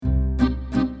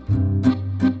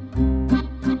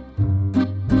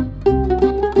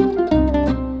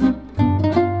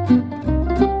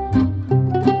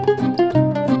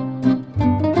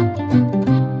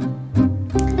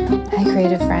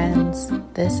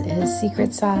is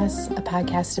Secret Sauce, a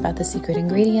podcast about the secret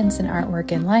ingredients in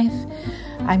artwork and life.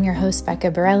 I'm your host,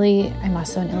 Becca Borelli. I'm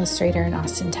also an illustrator in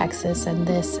Austin, Texas, and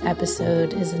this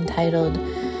episode is entitled,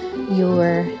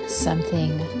 You're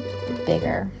Something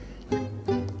Bigger.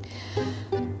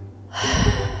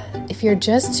 If you're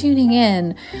just tuning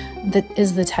in,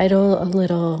 is the title a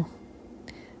little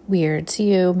weird to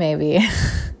you? Maybe.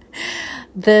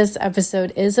 This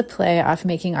episode is a play off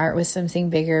Making Art with Something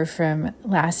Bigger from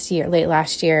late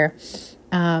last year.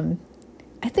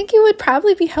 I think it would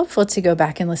probably be helpful to go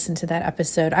back and listen to that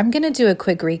episode. I'm going to do a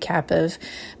quick recap of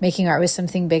Making Art with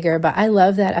Something Bigger, but I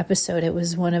love that episode. It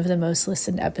was one of the most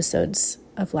listened episodes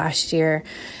of last year,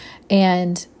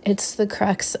 and it's the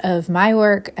crux of my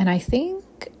work. And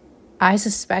I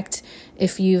suspect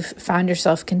if you've found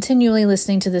yourself continually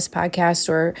listening to this podcast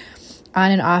or on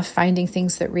and off finding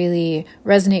things that really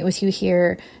resonate with you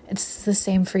here, it's the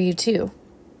same for you too.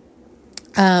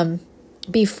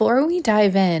 Before we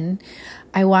dive in,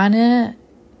 I want to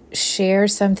share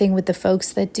something with the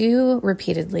folks that do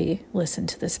repeatedly listen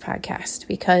to this podcast,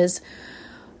 because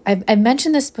I've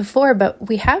mentioned this before, but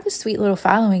we have a sweet little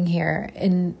following here,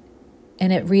 and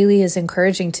it really is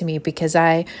encouraging to me because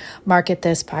I market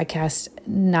this podcast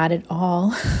not at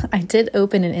all. I did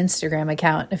open an Instagram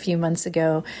account a few months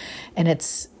ago, and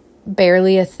it's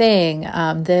barely a thing.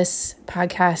 This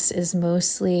podcast is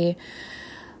mostly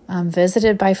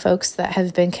visited by folks that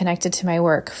have been connected to my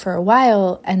work for a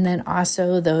while, and then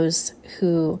also those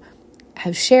who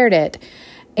have shared it.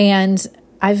 And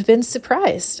I've been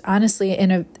surprised, honestly,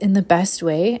 in the best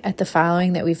way at the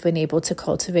following that we've been able to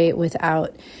cultivate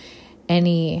without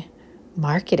any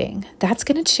marketing. That's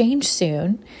going to change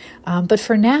soon. But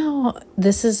for now,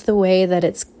 this is the way that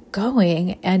it's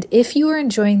going. And if you are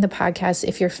enjoying the podcast,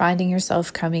 if you're finding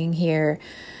yourself coming here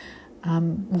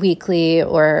weekly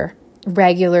or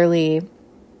regularly,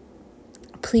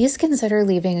 please consider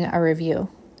leaving a review.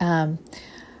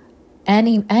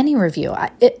 Any review.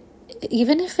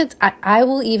 Even if it's, I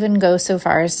will even go so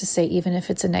far as to say, even if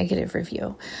it's a negative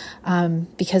review,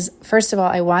 because first of all,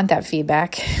 I want that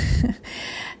feedback.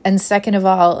 And second of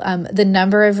all, the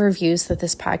number of reviews that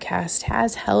this podcast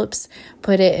has helps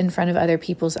put it in front of other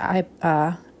people's I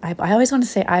always want to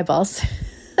say eyeballs,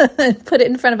 put it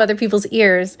in front of other people's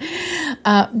ears.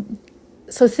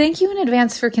 So thank you in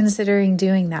advance for considering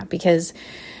doing that, because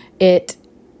it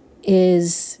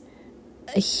is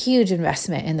a huge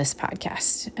investment in this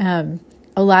podcast.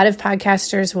 A lot of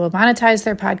podcasters will monetize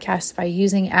their podcasts by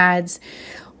using ads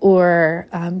or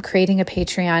creating a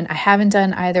Patreon. I haven't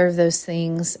done either of those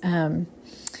things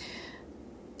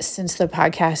since the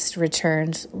podcast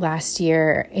returned last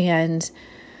year. And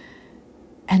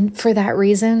for that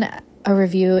reason, a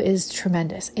review is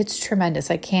tremendous. It's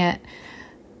tremendous. I can't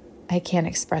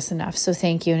express enough. So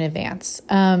thank you in advance.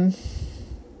 All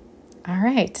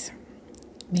right.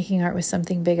 Making art with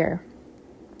something bigger.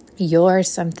 You're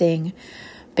something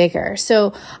bigger.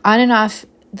 So on and off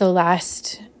the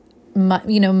last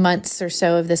months or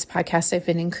so of this podcast, I've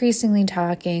been increasingly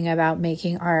talking about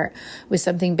making art with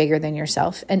something bigger than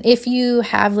yourself. And if you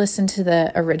have listened to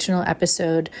the original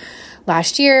episode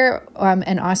last year,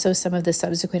 and also some of the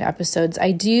subsequent episodes,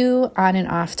 I do on and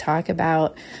off talk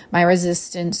about my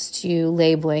resistance to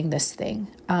labeling this thing.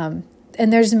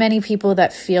 And there's many people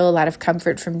that feel a lot of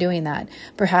comfort from doing that.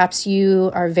 Perhaps you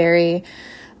are very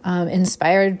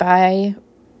inspired by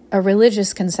a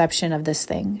religious conception of this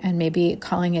thing, and maybe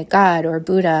calling it God or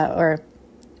Buddha or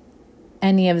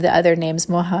any of the other names,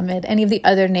 Mohammed, any of the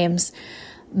other names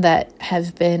that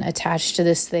have been attached to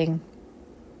this thing.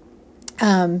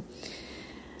 And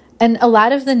a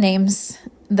lot of the names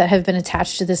that have been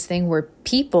attached to this thing were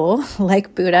people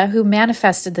like Buddha who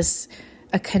manifested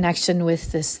a connection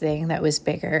with this thing that was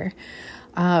bigger.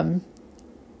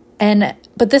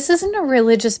 But this isn't a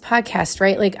religious podcast,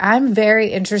 right? Like, I'm very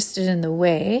interested in the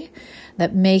way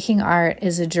that making art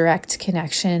is a direct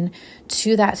connection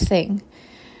to that thing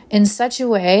in such a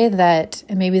way that,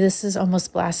 and maybe this is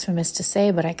almost blasphemous to say,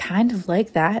 but I kind of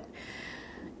like that.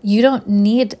 You don't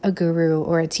need a guru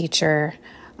or a teacher.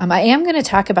 I am going to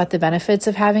talk about the benefits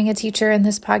of having a teacher in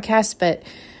this podcast, but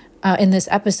in this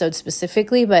episode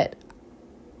specifically, but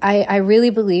I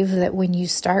really believe that when you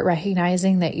start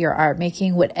recognizing that your art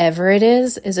making, whatever it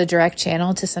is a direct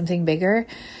channel to something bigger,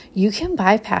 you can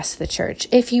bypass the church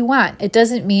if you want. It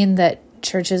doesn't mean that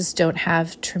churches don't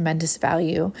have tremendous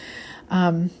value.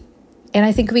 And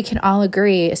I think we can all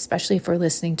agree, especially if we're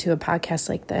listening to a podcast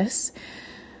like this,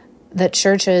 that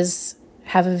churches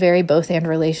have a very both and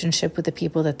relationship with the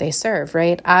people that they serve,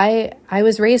 right? I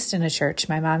was raised in a church.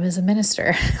 My mom is a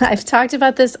minister. I've talked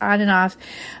about this on and off.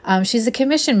 She's a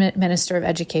commissioned minister of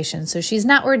education. So she's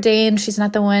not ordained. She's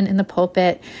not the one in the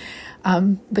pulpit.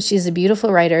 But she's a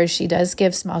beautiful writer. She does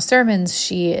give small sermons.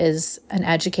 She is an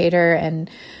educator, and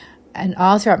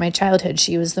all throughout my childhood,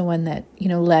 she was the one that,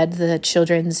 led the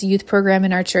children's youth program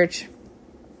in our church.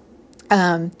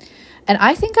 And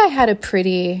I think I had a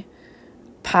pretty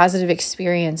positive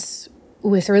experience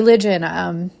with religion.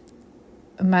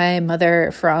 My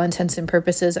mother, for all intents and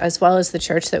purposes, as well as the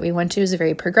church that we went to, is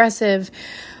very progressive.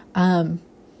 I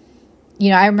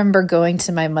remember going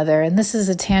to my mother, and this is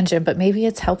a tangent, but maybe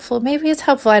it's helpful.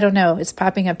 I don't know. It's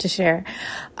popping up to share.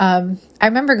 I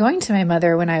remember going to my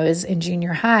mother when I was in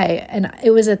junior high, and it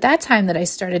was at that time that I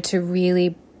started to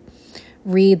really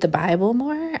read the Bible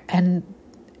more and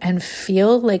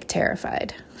feel like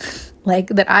terrified, like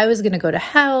that I was going to go to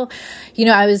hell.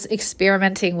 I was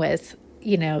experimenting with,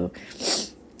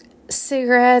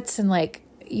 cigarettes and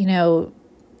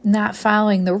not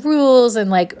following the rules,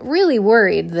 and really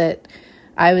worried that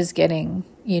I was getting,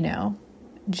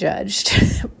 judged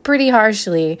pretty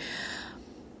harshly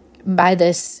by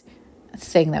this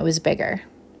thing that was bigger,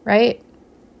 right?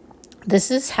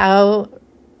 This is how,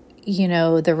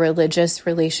 the religious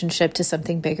relationship to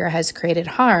something bigger has created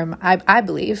harm, I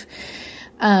believe.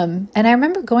 And I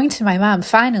remember going to my mom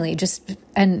finally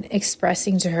and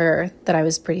expressing to her that I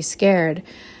was pretty scared.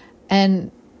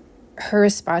 And her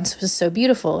response was so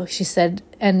beautiful. She said,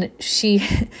 and she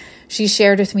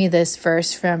shared with me this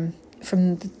verse from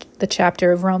the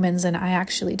chapter of Romans, and I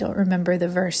actually don't remember the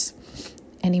verse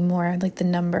anymore, like the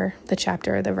number, the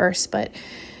chapter or the verse, but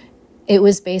it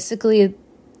was basically,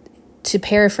 to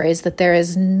paraphrase, that there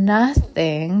is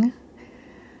nothing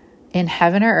in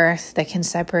heaven or earth that can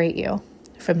separate you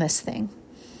from this thing.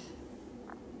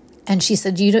 And she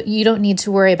said, you don't need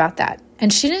to worry about that.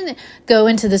 And she didn't go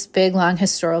into this big, long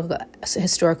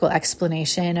historical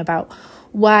explanation about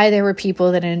why there were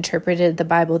people that interpreted the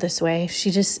Bible this way. She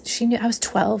knew. I was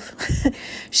 12.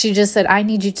 She just said, I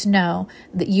need you to know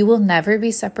that you will never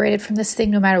be separated from this thing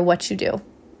no matter what you do.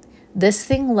 This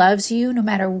thing loves you no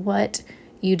matter what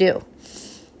you do.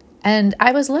 And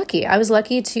I was lucky. I was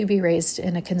lucky to be raised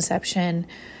in a conception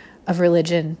of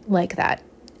religion like that.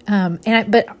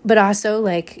 But also,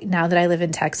 now that I live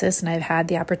in Texas and I've had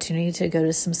the opportunity to go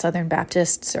to some Southern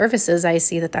Baptist services, I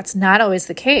see that that's not always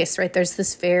the case, right? There's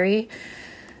this very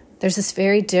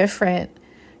different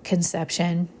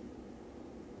conception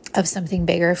of something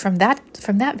bigger from that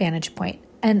vantage point.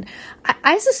 And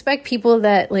I suspect people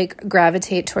that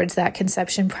gravitate towards that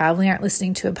conception probably aren't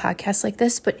listening to a podcast like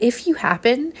this. But if you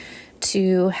happen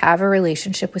to have a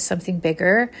relationship with something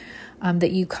bigger that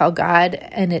you call God,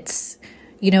 and it's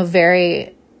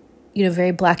very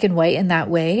black and white in that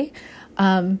way,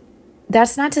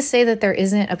 that's not to say that there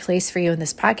isn't a place for you in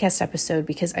this podcast episode,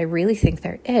 because I really think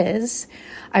there is.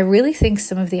 I really think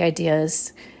some of the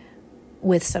ideas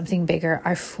with something bigger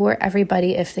are for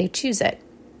everybody if they choose it.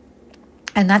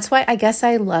 And that's why I guess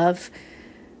I love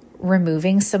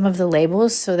removing some of the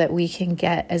labels so that we can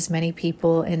get as many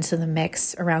people into the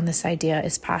mix around this idea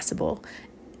as possible.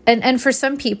 And for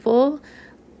some people,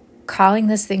 calling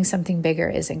this thing something bigger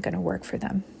isn't going to work for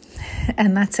them.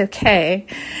 And that's okay.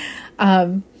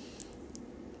 But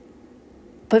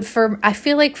I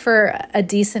feel like for a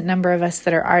decent number of us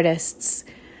that are artists,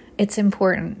 it's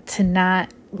important to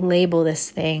not label this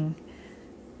thing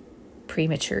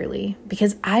prematurely,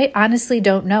 because I honestly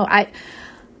don't know.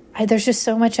 There's just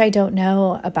so much I don't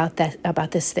know about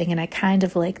this thing, and I kind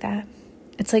of like that.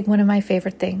 It's one of my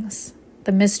favorite things.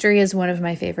 The mystery is one of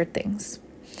my favorite things.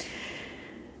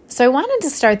 So I wanted to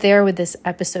start there with this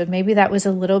episode. Maybe that was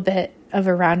a little bit of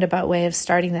a roundabout way of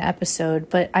starting the episode,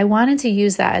 but I wanted to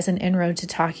use that as an inroad to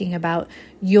talking about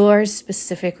your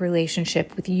specific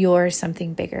relationship with your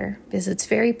something bigger, because it's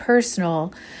very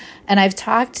personal. And I've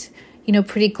talked,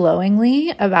 pretty glowingly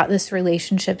about this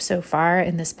relationship so far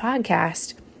in this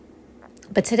podcast.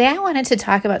 But today I wanted to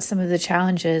talk about some of the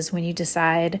challenges when you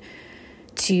decide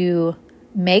to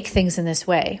make things in this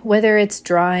way, whether it's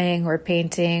drawing or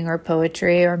painting or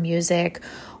poetry or music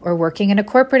or working in a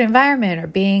corporate environment or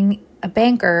being a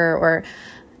banker or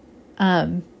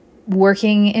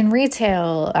working in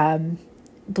retail,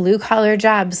 blue collar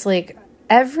jobs.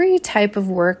 Every type of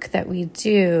work that we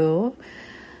do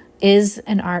is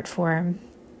an art form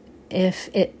if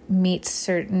it meets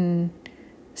certain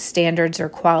standards or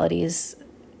qualities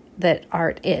that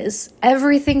art is.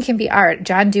 Everything can be art.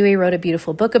 John Dewey wrote a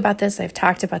beautiful book about this. I've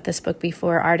talked about this book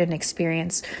before, Art and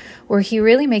Experience, where he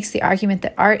really makes the argument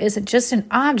that art isn't just an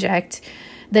object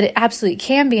that it absolutely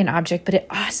can be an object, but it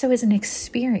also is an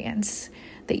experience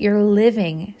that you're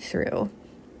living through.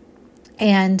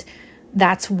 And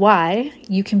that's why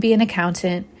you can be an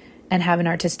accountant and have an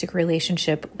artistic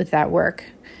relationship with that work.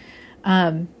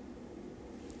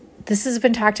 This has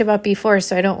been talked about before,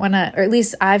 so I don't want to, or at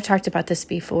least I've talked about this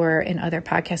before in other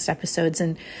podcast episodes.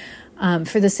 And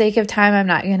for the sake of time, I'm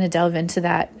not going to delve into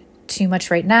that too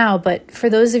much right now. But for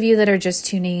those of you that are just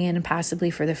tuning in and possibly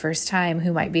for the first time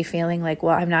who might be feeling like,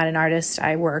 well, I'm not an artist,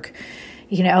 I work,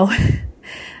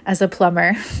 as a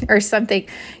plumber or something.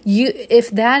 If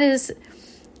that is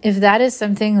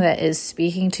something that is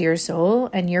speaking to your soul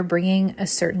and you're bringing a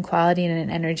certain quality and an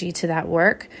energy to that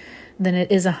work, then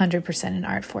it is 100% an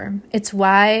art form. It's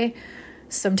why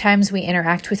sometimes we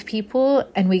interact with people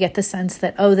and we get the sense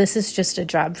that, oh, this is just a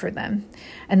job for them.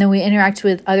 And then we interact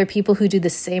with other people who do the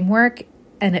same work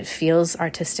and it feels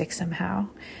artistic somehow.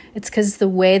 It's because the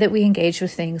way that we engage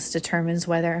with things determines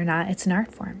whether or not it's an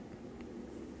art form.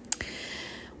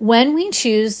 When we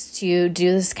choose to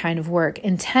do this kind of work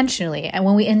intentionally, and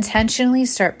when we intentionally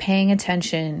start paying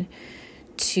attention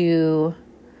to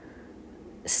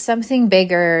something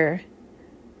bigger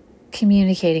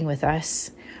communicating with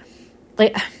us,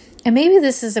 and maybe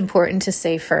this is important to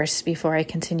say first before I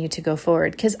continue to go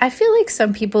forward, because I feel like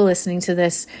some people listening to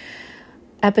this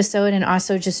episode and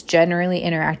also just generally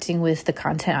interacting with the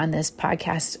content on this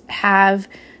podcast have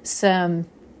some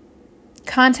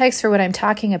context for what I'm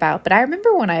talking about. But I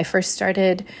remember when I first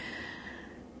started,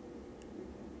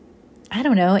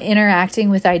 interacting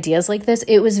with ideas like this,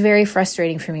 it was very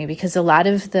frustrating for me because a lot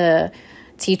of the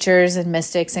teachers and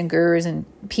mystics and gurus and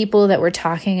people that were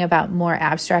talking about more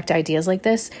abstract ideas like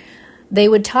this, they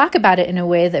would talk about it in a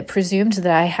way that presumed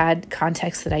that I had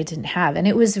context that I didn't have. And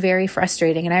it was very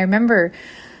frustrating. And I remember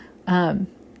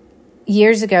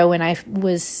years ago when I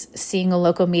was seeing a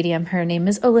local medium, her name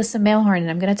is Alyssa Mailhorn,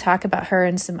 and I'm going to talk about her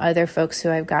and some other folks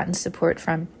who I've gotten support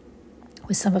from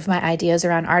with some of my ideas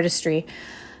around artistry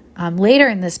later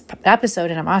in this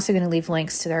episode. And I'm also going to leave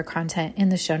links to their content in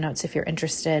the show notes if you're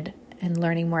interested in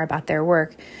learning more about their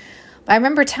work. But I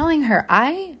remember telling her,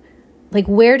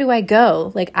 where do I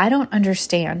go? I don't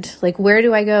understand. Where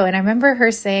do I go? And I remember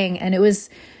her saying, and it was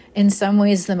in some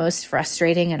ways the most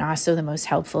frustrating and also the most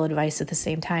helpful advice at the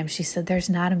same time. She said, there's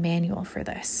not a manual for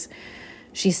this.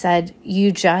 She said,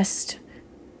 you just,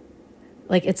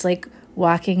 it's like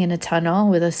walking in a tunnel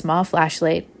with a small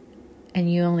flashlight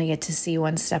and you only get to see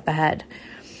one step ahead.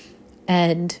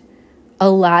 And a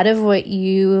lot of what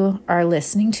you are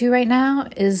listening to right now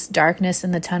is darkness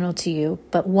in the tunnel to you.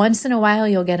 But once in a while,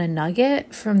 you'll get a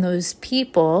nugget from those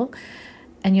people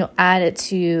and you'll add it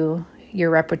to your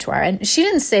repertoire. And she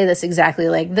didn't say this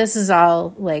exactly, this is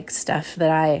all stuff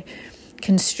that I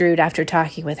construed after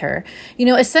talking with her.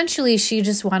 Essentially, she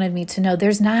just wanted me to know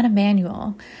there's not a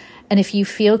manual. And if you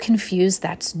feel confused,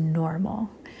 that's normal.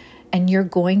 And you're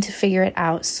going to figure it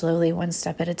out slowly, one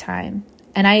step at a time.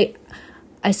 And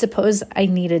I suppose I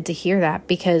needed to hear that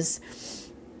because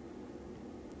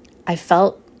I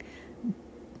felt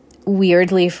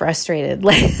weirdly frustrated,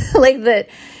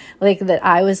 that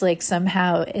I was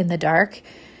somehow in the dark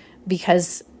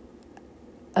because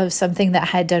of something that I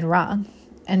had done wrong.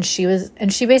 And she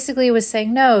basically was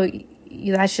saying, no,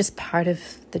 that's just part of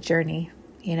the journey,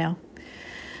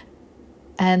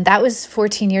 And that was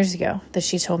 14 years ago that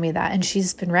she told me that. And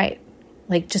she's been right.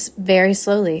 Just very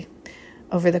slowly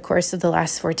over the course of the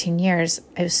last 14 years,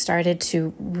 I've started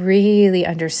to really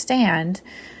understand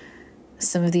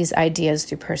some of these ideas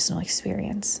through personal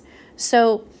experience.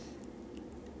 So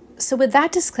with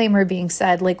that disclaimer being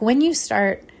said, when you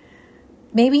start,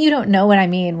 maybe you don't know what I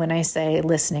mean when I say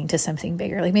listening to something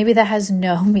bigger. Maybe that has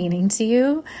no meaning to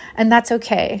you, and that's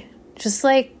okay. Just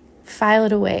file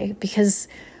it away, because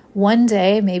one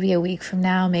day, maybe a week from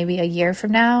now, maybe a year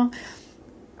from now,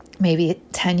 maybe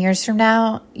 10 years from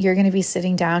now, you're going to be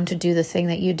sitting down to do the thing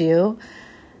that you do,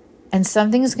 and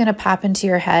something's going to pop into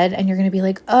your head, and you're going to be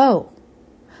like, oh,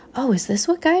 is this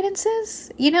what guidance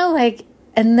is?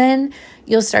 And then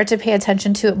you'll start to pay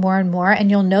attention to it more and more, and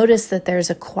you'll notice that there's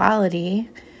a quality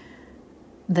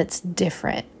that's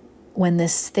different when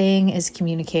this thing is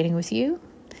communicating with you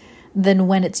than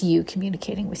when it's you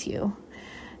communicating with you.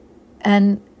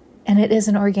 And it is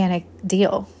an organic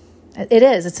deal. It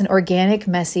is. It's an organic,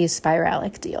 messy,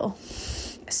 spiralic deal.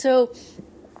 So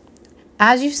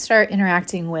as you start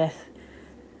interacting with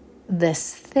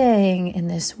this thing in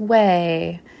this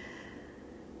way,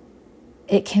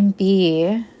 it can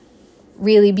be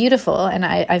really beautiful. And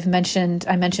I mentioned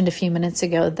a few minutes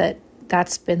ago that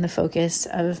that's been the focus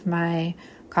of my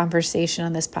conversation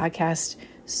on this podcast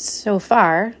so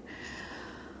far.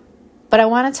 But I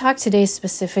want to talk today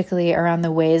specifically around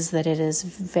the ways that it is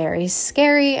very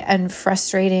scary and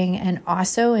frustrating, and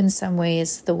also in some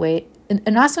ways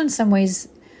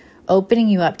opening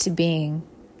you up to being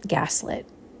gaslit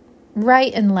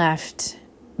right and left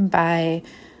by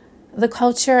the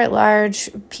culture at large,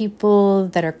 people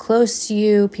that are close to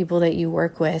you, people that you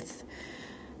work with,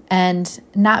 and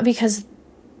not because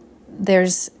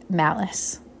there's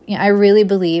malice. I really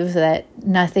believe that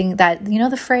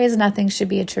the phrase nothing should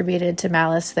be attributed to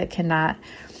malice that cannot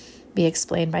be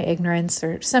explained by ignorance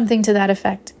or something to that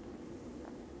effect.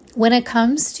 When it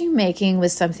comes to making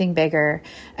with something bigger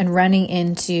and running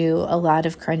into a lot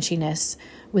of crunchiness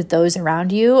with those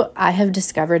around you, I have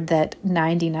discovered that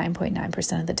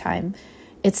 99.9% of the time,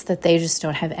 it's that they just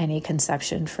don't have any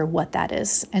conception for what that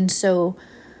is. And so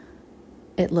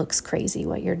it looks crazy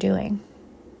what you're doing.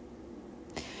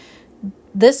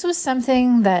 This was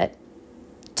something that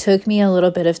took me a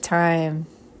little bit of time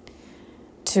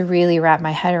to really wrap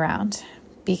my head around,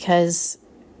 because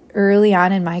early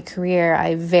on in my career,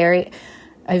 I very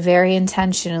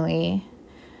intentionally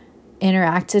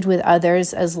interacted with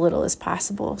others as little as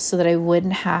possible so that I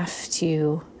wouldn't have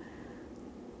to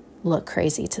look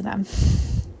crazy to them.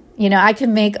 I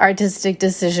can make artistic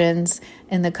decisions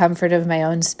in the comfort of my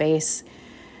own space,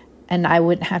 and I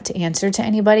wouldn't have to answer to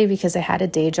anybody because I had a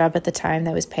day job at the time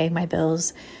that was paying my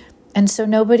bills. And so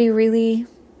nobody really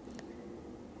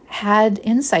had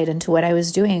insight into what I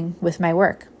was doing with my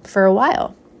work for a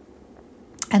while.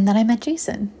 And then I met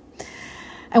Jason.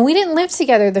 And we didn't live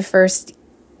together the first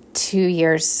 2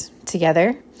 years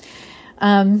together.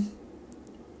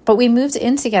 But we moved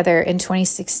in together in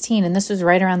 2016. And this was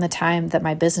right around the time that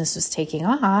my business was taking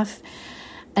off.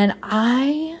 And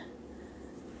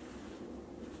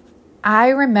I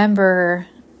remember,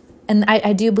 and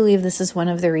I do believe this is one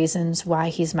of the reasons why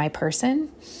he's my person.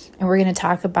 And we're going to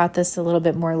talk about this a little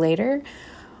bit more later.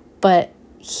 But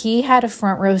he had a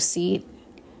front row seat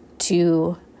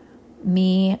to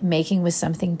me making with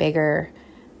something bigger.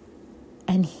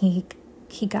 And he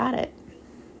got it.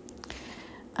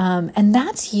 And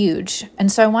that's huge.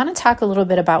 And so I want to talk a little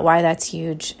bit about why that's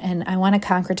huge. And I want to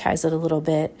concretize it a little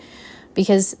bit,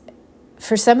 because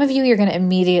for some of you, you're going to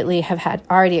immediately have had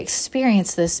already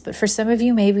experienced this, but for some of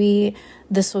you, maybe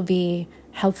this will be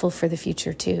helpful for the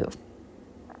future too.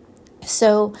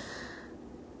 So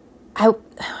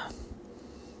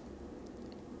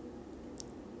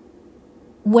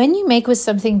when you make with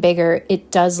something bigger,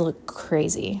 it does look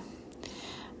crazy.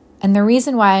 And the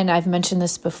reason why, and I've mentioned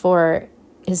this before,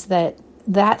 is that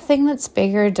thing that's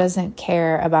bigger doesn't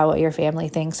care about what your family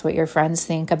thinks, what your friends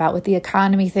think, about what the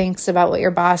economy thinks, about what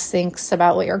your boss thinks,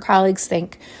 about what your colleagues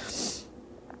think.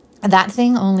 That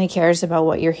thing only cares about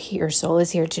what your soul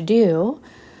is here to do.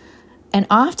 And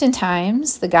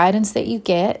oftentimes, the guidance that you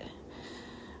get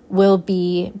will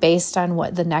be based on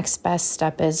what the next best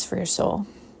step is for your soul.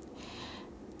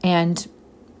 And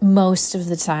most of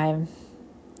the time,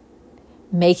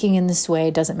 making in this way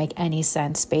doesn't make any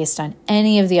sense based on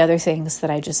any of the other things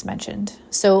that I just mentioned.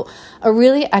 So a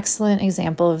really excellent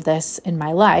example of this in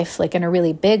my life, like in a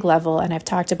really big level, and I've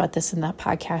talked about this in the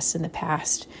podcast in the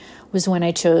past, was when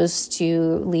I chose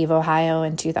to leave Ohio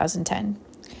in 2010.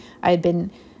 I had been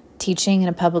teaching in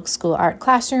a public school art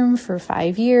classroom for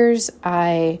 5 years.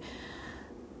 I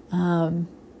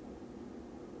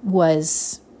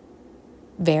was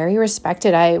very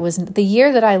respected. The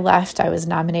year that I left, I was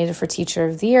nominated for Teacher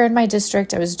of the Year in my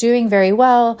district. I was doing very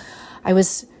well. I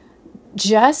was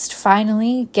just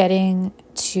finally getting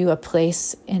to a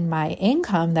place in my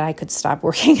income that I could stop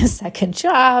working a second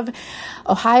job.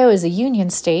 Ohio is a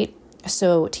union state,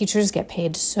 so teachers get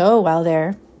paid so well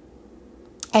there.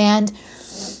 And,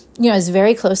 I was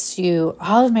very close to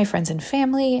all of my friends and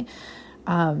family.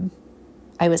 I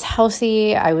was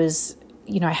healthy. I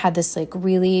had this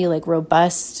really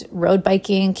robust road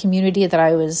biking community that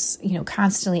I was,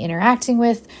 constantly interacting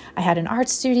with. I had an art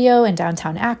studio in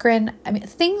downtown Akron. I mean,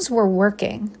 things were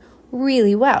working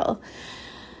really well.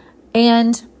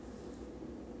 And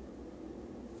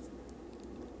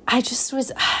I just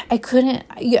was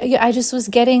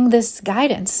getting this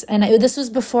guidance. And this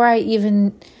was before I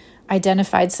even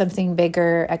identified something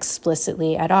bigger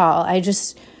explicitly at all. I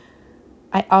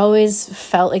always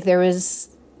felt like there was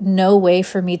no way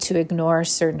for me to ignore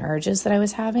certain urges that I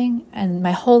was having. And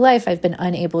my whole life, I've been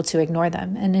unable to ignore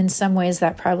them. And in some ways,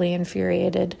 that probably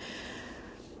infuriated.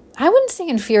 I wouldn't say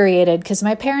infuriated, because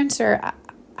my parents are,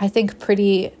 I think,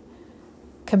 pretty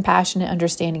compassionate,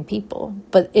 understanding people.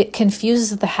 But it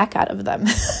confuses the heck out of them.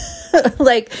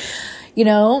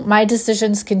 My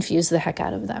decisions confuse the heck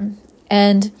out of them.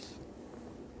 And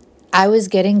I was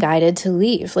getting guided to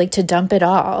leave, like to dump it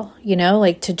all,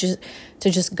 like to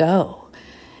just go.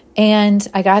 And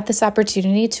I got this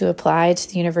opportunity to apply to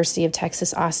the University of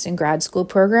Texas Austin grad school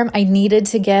program. I needed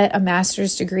to get a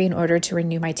master's degree in order to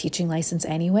renew my teaching license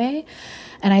anyway.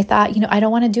 And I thought, I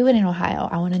don't want to do it in Ohio.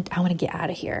 I want to get out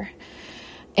of here.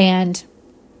 And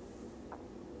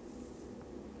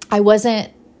I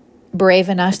wasn't brave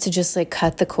enough to just like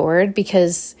cut the cord,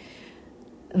 because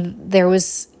there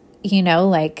was,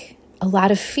 like a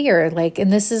lot of fear. Like,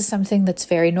 and this is something that's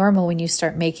very normal when you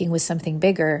start making with something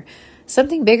bigger.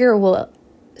 Something bigger will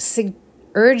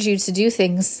urge you to do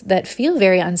things that feel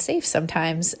very unsafe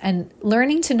sometimes. And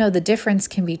learning to know the difference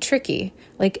can be tricky.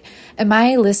 Like, am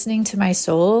I listening to my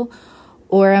soul,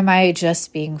 or am I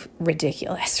just being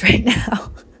ridiculous right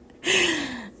now?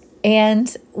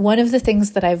 And one of the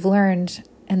things that I've learned,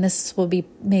 and this will be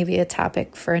maybe a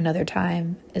topic for another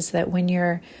time, is that when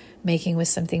you're making with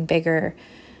something bigger,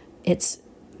 it's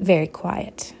very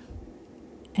quiet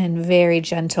and very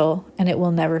gentle, and it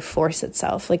will never force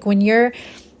itself. Like when you're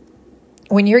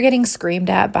getting screamed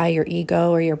at by your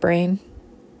ego or your brain,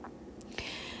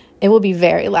 it will be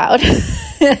very loud.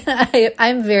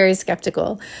 I'm very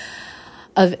skeptical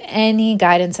of any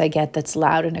guidance I get that's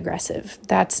loud and aggressive.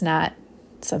 That's not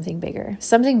something bigger.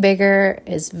 Something bigger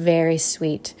is very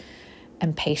sweet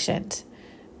and patient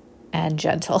and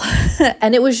gentle.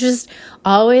 And it was just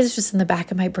always just in the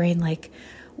back of my brain, like,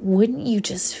 wouldn't you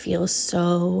just feel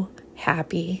so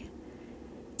happy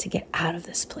to get out of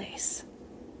this place?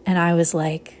 And I was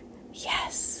like,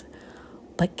 yes,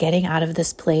 but getting out of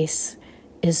this place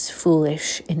is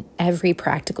foolish in every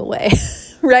practical way,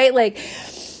 right? Like,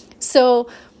 so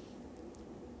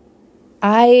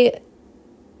I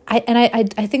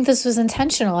think this was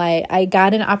intentional. I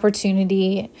got an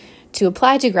opportunity to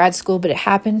apply to grad school, but it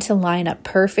happened to line up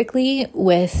perfectly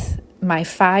with my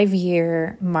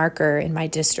 5-year marker in my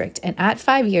district. And at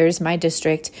 5 years, my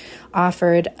district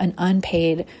offered an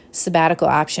unpaid sabbatical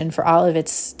option for all of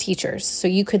its teachers. So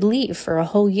you could leave for a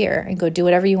whole year and go do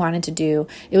whatever you wanted to do.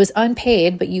 It was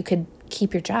unpaid, but you could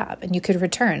keep your job and you could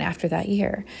return after that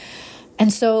year.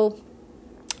 And so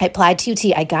I applied to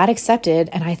UT, I got accepted,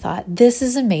 and I thought, this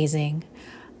is amazing.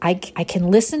 I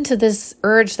can listen to this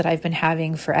urge that I've been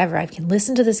having forever. I can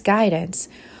listen to this guidance,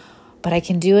 but I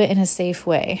can do it in a safe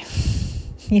way,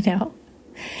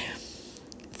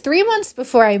 3 months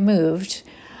before I moved,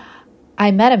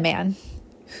 I met a man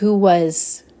who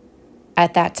was,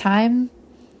 at that time,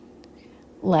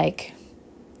 like,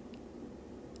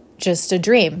 just a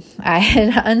dream. I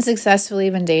had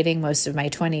unsuccessfully been dating most of my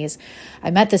 20s.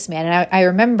 I met this man, and I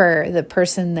remember the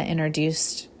person that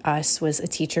introduced us was a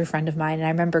teacher friend of mine, and I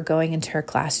remember going into her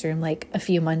classroom like a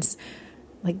few months,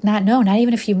 not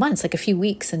even a few months, like a few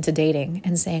weeks into dating,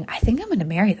 and saying, I think I'm going to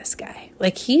marry this guy.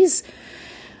 Like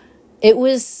it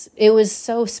was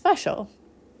so special.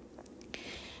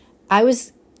 I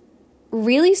was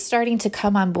really starting to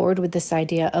come on board with this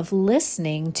idea of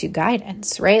listening to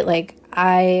guidance, right? Like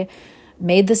I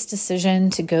made this decision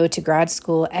to go to grad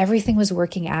school. Everything was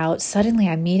working out. Suddenly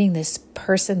I'm meeting this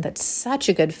person that's such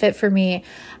a good fit for me.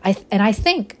 I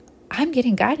think I'm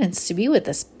getting guidance to be with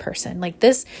this person. Like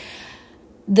this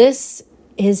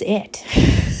is it.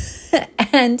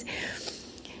 And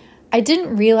I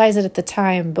didn't realize it at the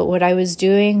time, but what I was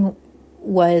doing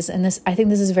was, and I think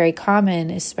this is very common,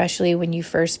 especially when you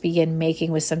first begin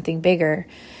making with something bigger,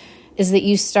 is that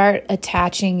you start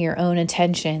attaching your own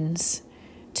attentions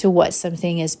to what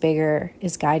something is bigger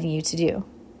is guiding you to do.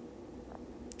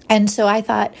 And so I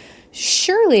thought,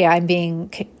 surely I'm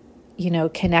being,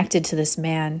 connected to this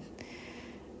man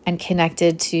and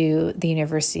connected to the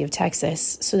University of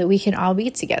Texas so that we can all be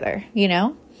together,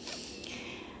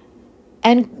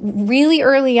 And really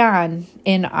early on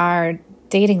in our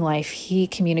dating life, he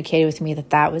communicated with me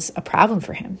that was a problem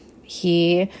for him.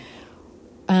 He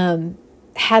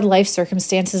had life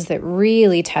circumstances that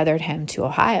really tethered him to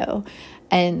Ohio.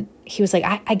 And he was like,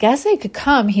 I guess I could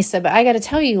come, he said, but I got to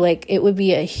tell you, it would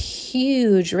be a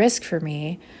huge risk for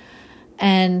me.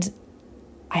 And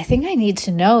I think I need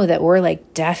to know that we're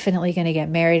definitely going to get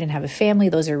married and have a family.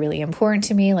 Those are really important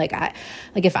to me.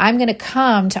 If I'm going to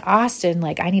come to Austin,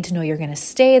 I need to know you're going to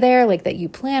stay there, that you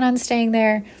plan on staying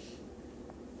there.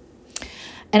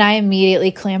 And I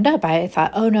immediately clammed up. I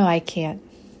thought, oh no, I can't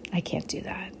do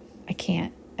that. I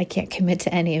can't commit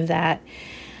to any of that.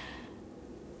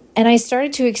 And I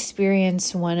started to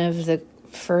experience one of the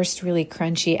first really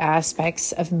crunchy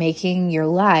aspects of making your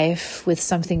life with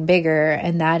something bigger.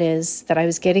 And that is that I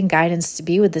was getting guidance to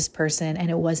be with this person and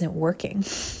it wasn't working,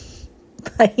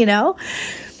 and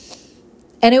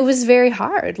it was very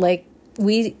hard.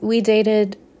 We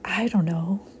dated, I don't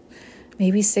know,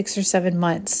 maybe 6 or 7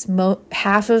 months.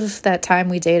 Half of that time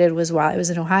we dated was while I was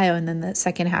in Ohio, and then the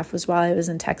second half was while I was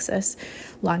in Texas,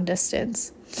 long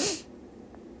distance.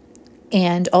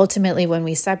 And ultimately, when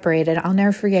we separated, I'll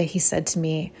never forget, he said to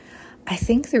me, I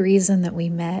think the reason that we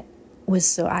met was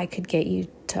so I could get you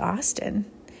to Austin.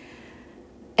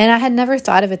 And I had never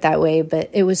thought of it that way,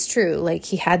 but it was true. Like,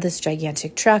 he had this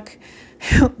gigantic truck.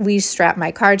 We strapped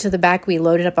my car to the back. We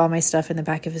loaded up all my stuff in the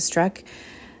back of his truck.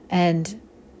 And,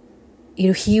 you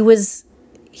know, he was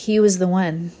the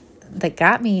one that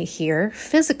got me here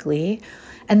physically.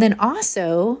 And then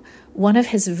also, one of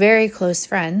his very close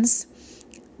friends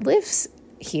lives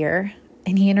here,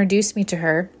 and he introduced me to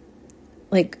her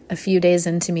like a few days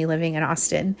into me living in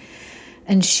Austin.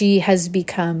 And she has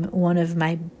become one of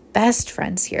my best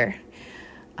friends here.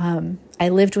 I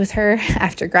lived with her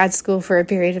after grad school for a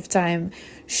period of time.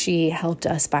 She helped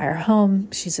us buy our home.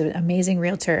 She's an amazing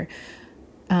realtor.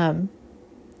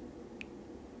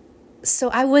 So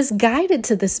I was guided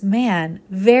to this man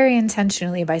very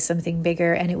intentionally by something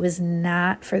bigger, and it was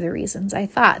not for the reasons I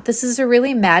thought. This is a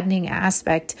really maddening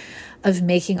aspect of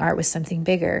making art with something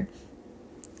bigger.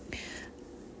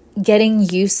 Getting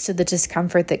used to the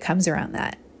discomfort that comes around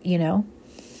that, you know?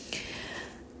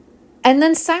 And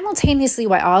then simultaneously,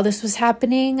 while all this was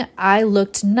happening, I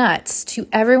looked nuts to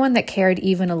everyone that cared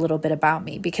even a little bit about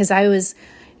me, because I was,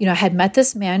 you know, I had met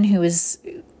this man who was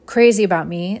crazy about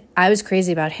me. I was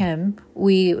crazy about him.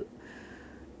 We,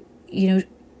 you know,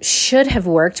 should have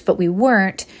worked, but we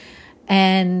weren't.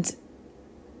 And,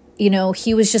 you know,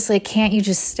 he was just like, can't you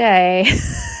just stay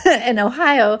in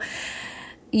Ohio?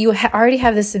 You already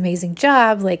have this amazing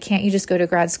job. Like, can't you just go to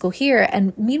grad school here?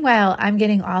 And meanwhile, I'm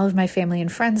getting all of my family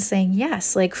and friends saying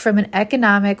yes. Like, from an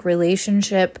economic,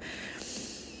 relationship,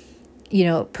 you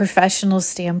know, professional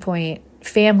standpoint,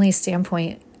 family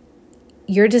standpoint,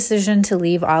 your decision to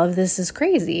leave all of this is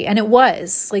crazy. And it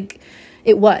was,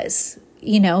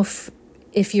 you know,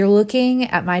 if you're looking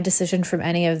at my decision from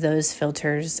any of those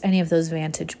filters, any of those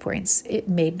vantage points, it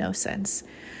made no sense.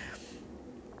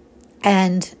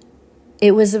 And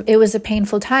it was a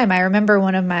painful time. I remember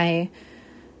one of my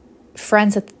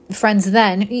friends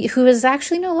then, who is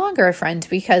actually no longer a friend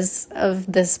because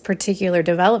of this particular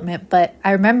development, but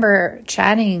I remember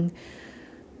chatting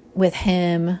with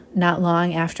him not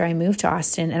long after I moved to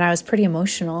Austin, and I was pretty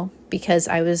emotional because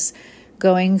I was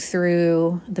going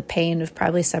through the pain of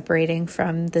probably separating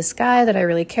from this guy that I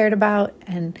really cared about,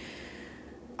 and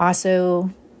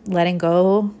also letting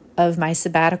go of my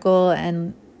sabbatical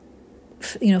and,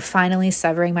 you know, finally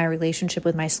severing my relationship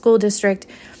with my school district.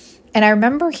 And I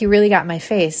remember he really got in my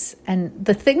face. And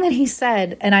the thing that he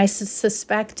said, and I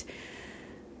suspect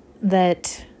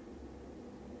that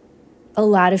a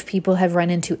lot of people have run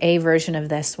into a version of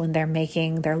this when they're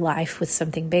making their life with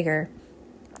something bigger.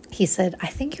 He said, I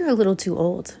think you're a little too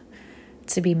old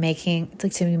to be making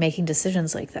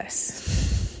decisions like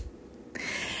this.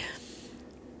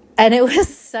 And it was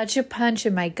such a punch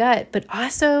in my gut, but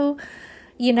also,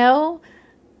 you know,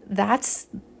 that's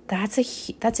a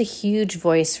huge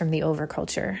voice from the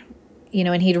overculture, you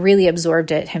know, and he'd really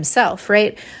absorbed it himself,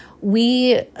 right?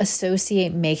 We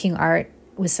associate making art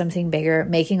with something bigger,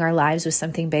 making our lives with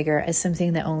something bigger, as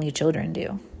something that only children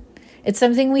do. It's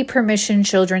something we permission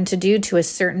children to do to a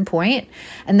certain point,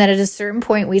 and that at a certain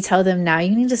point we tell them, now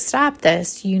you need to stop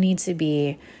this. You need to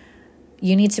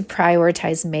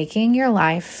prioritize making your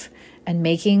life and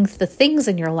making the things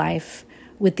in your life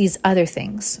with these other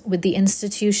things, with the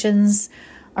institutions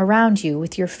around you,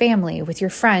 with your family, with your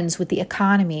friends, with the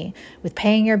economy, with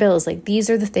paying your bills. Like, these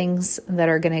are the things that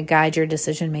are going to guide your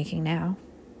decision making now.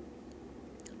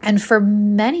 And for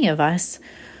many of us,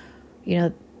 you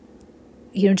know,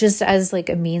 just as like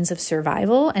a means of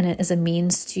survival and as a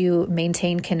means to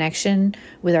maintain connection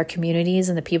with our communities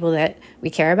and the people that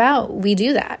we care about, we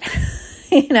do that,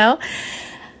 you know?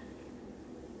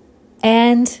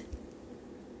 And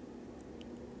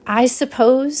I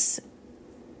suppose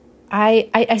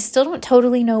I still don't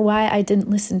totally know why I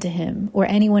didn't listen to him or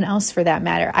anyone else for that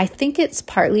matter. I think it's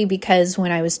partly because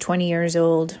when I was 20 years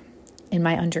old in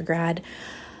my undergrad,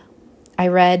 I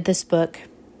read this book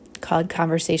called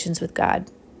Conversations with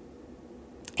God.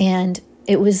 And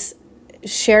it was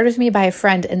shared with me by a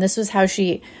friend. And this was how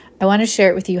I want to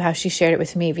share it with you, how she shared it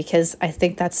with me, because I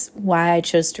think that's why I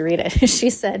chose to read it.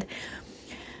 She said,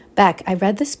 Beck, I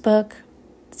read this book.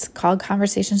 It's called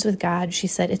Conversations with God. She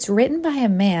said, it's written by a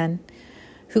man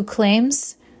who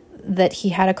claims that he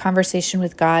had a conversation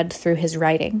with God through his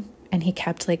writing. And he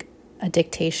kept like a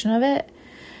dictation of it.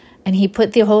 And he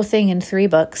put the whole thing in 3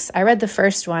 books. I read the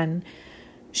first one.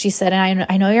 She said, and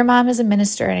I know your mom is a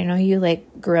minister, and I know you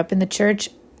like grew up in the church.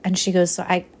 And she goes, so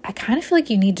I kind of feel like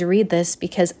you need to read this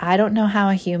because I don't know how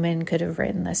a human could have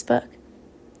written this book.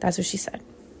 That's what she said.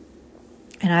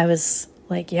 And I was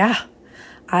like, yeah,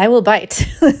 I will bite.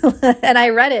 And I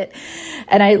read it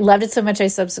and I loved it so much. I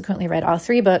subsequently read all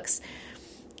 3 books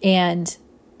and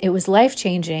it was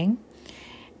life-changing.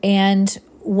 And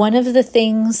one of the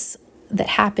things that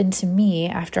happened to me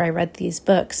after I read these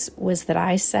books was that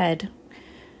I said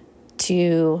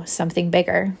to something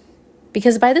bigger,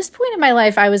 because by this point in my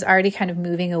life, I was already kind of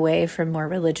moving away from more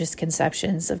religious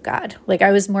conceptions of God. Like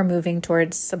I was more moving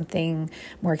towards something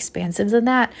more expansive than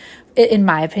that, in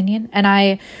my opinion. And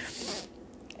I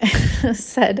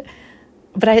said,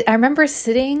 but I remember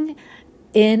sitting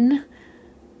in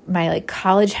my like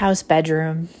college house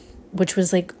bedroom, which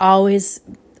was like always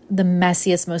the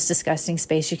messiest, most disgusting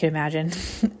space you could imagine.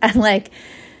 And like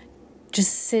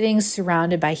just sitting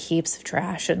surrounded by heaps of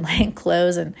trash and like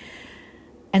clothes and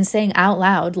saying out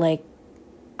loud, like,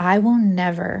 I will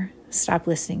never stop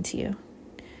listening to you.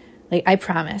 Like, I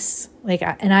promise. Like,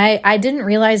 I didn't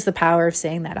realize the power of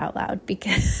saying that out loud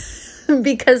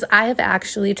because I have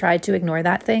actually tried to ignore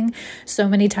that thing so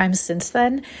many times since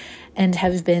then and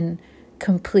have been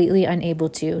completely unable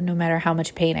to, no matter how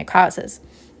much pain it causes.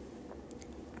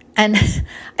 And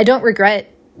I don't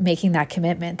regret making that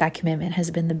commitment. That commitment has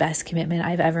been the best commitment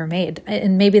I've ever made.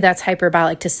 And maybe that's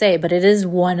hyperbolic to say, but it is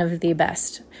one of the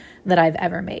best that I've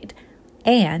ever made.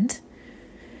 And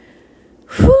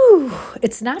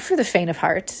it's not for the faint of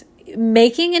heart.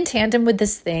 Making in tandem with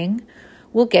this thing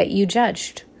will get you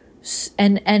judged.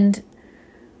 And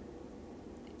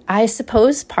I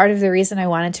suppose part of the reason I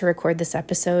wanted to record this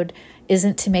episode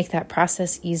isn't to make that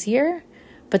process easier,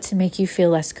 but to make you feel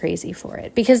less crazy for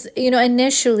it. Because,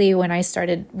 initially when I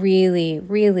started really,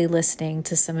 really listening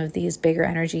to some of these bigger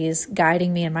energies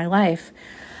guiding me in my life,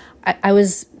 I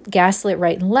was gaslit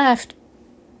right and left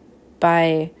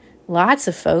by lots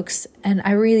of folks, and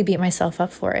I really beat myself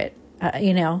up for it.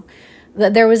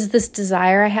 That there was this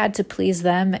desire I had to please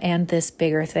them and this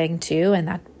bigger thing too, and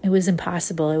that it was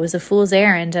impossible. It was a fool's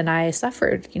errand, and I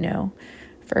suffered,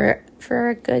 for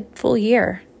a good full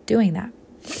year doing that.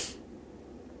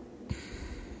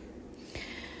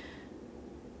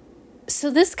 So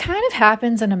this kind of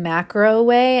happens in a macro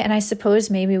way, and I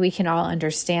suppose maybe we can all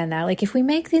understand that. Like if we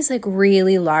make these like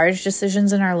really large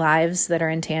decisions in our lives that are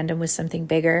in tandem with something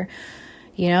bigger,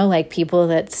 like people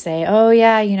that say, oh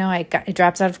yeah, I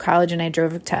dropped out of college and I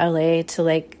drove to LA to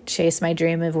like chase my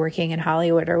dream of working in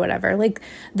Hollywood or whatever. Like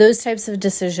those types of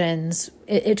decisions,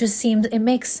 it just seems, it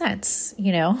makes sense,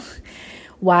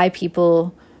 why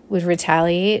people would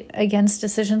retaliate against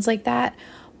decisions like that.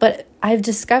 But I've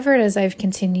discovered as I've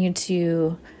continued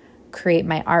to create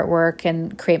my artwork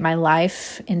and create my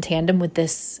life in tandem with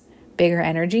this bigger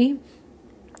energy,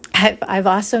 I've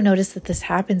also noticed that this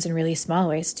happens in really small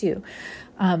ways too.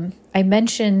 I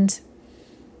mentioned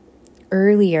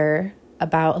earlier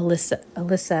about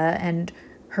Alyssa and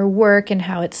her work and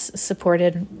how it's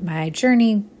supported my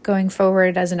journey going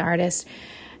forward as an artist.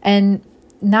 And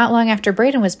not long after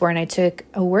Brayden was born, I took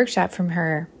a workshop from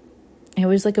her. It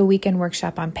was like a weekend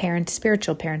workshop on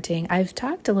spiritual parenting. I've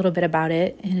talked a little bit about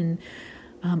it in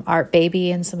Art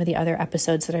Baby and some of the other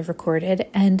episodes that I've recorded.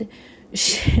 And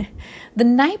the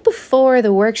night before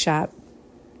the workshop,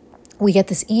 we get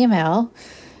this email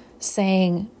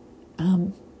saying,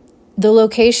 the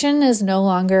location is no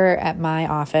longer at my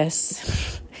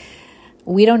office.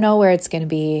 We don't know where it's going to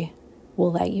be.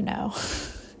 We'll let you know.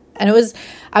 And I was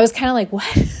kind of like,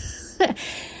 what?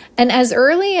 And as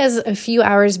early as a few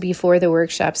hours before the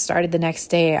workshop started the next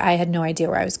day, I had no idea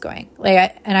where I was going.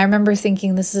 And I remember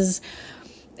thinking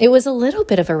it was a little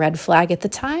bit of a red flag at the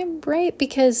time, right?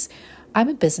 Because I'm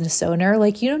a business owner.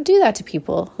 Like, you don't do that to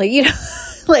people. Like,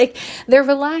 like they're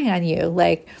relying on you.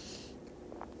 Like,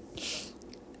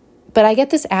 but I get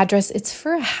this address. It's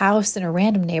for a house in a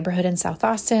random neighborhood in South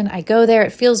Austin. I go there.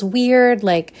 It feels weird.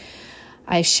 Like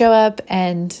I show up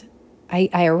and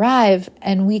I arrive,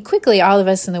 and we quickly, all of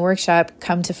us in the workshop,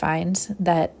 come to find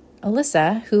that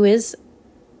Alyssa, who is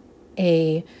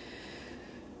a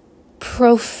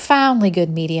profoundly good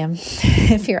medium,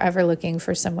 if you're ever looking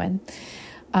for someone,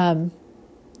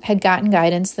 had gotten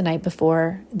guidance the night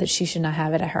before that she should not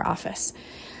have it at her office.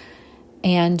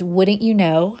 And wouldn't you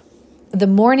know, the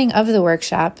morning of the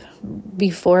workshop,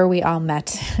 before we all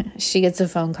met, she gets a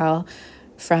phone call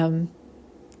from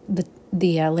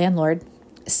the landlord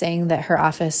saying that her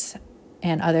office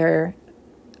and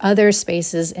other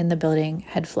spaces in the building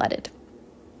had flooded.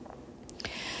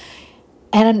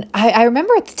 And I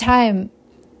remember at the time,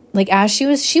 like as she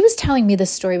was telling me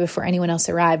this story before anyone else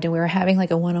arrived, and we were having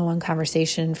like a one-on-one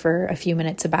conversation for a few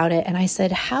minutes about it. And I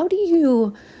said, how do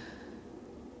you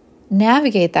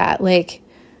navigate that? Like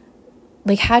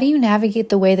how do you navigate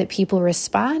the way that people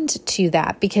respond to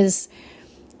that? Because,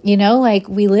 like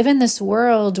we live in this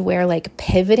world where like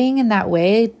pivoting in that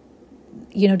way,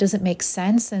 doesn't make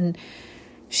sense. And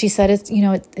she said,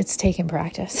 it's taken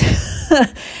practice.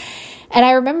 And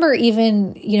I remember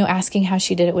even, asking how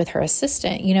she did it with her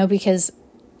assistant, because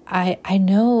I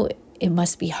know it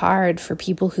must be hard for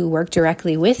people who work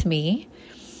directly with me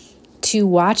to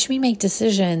watch me make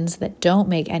decisions that don't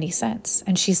make any sense.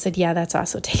 And she said, yeah, that's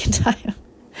also taken time.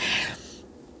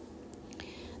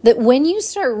 That when you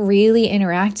start really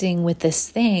interacting with this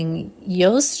thing,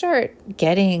 you'll start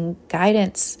getting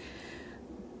guidance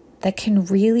that can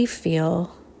really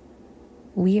feel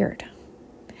weird.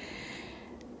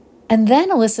 And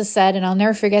then Alyssa said, and I'll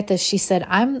never forget this, she said,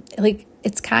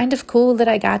 it's kind of cool that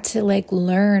I got to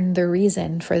learn the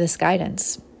reason for this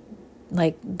guidance.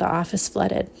 Like the office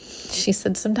flooded. She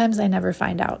said, sometimes I never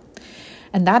find out.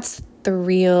 And that's the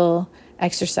real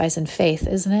exercise in faith,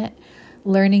 isn't it?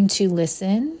 Learning to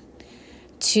listen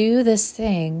to this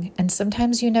thing, and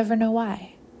sometimes you never know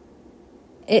why.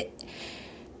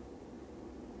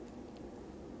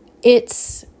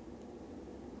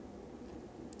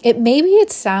 Maybe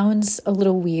it sounds a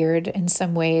little weird in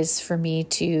some ways for me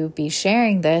to be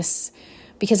sharing this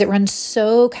because it runs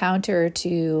so counter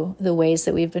to the ways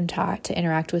that we've been taught to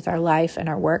interact with our life and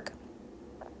our work.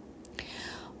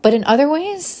 But in other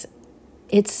ways,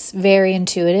 it's very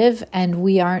intuitive and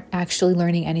we aren't actually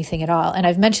learning anything at all. And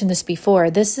I've mentioned this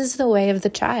before. This is the way of the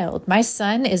child. My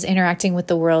son is interacting with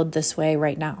the world this way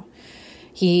right now.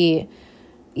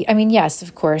 Yes,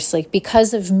 of course,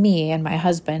 because of me and my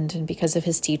husband and because of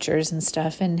his teachers and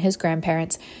stuff and his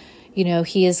grandparents,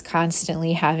 he is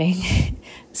constantly having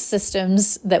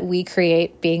systems that we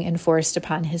create being enforced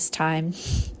upon his time.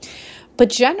 But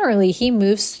generally, he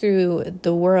moves through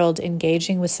the world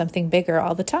engaging with something bigger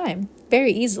all the time,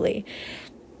 very easily.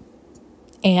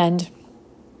 And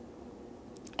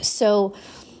so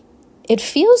it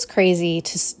feels crazy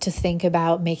to think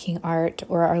about making art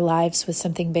or our lives with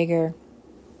something bigger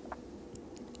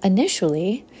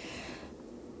initially.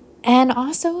 And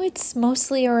also it's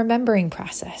mostly a remembering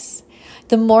process.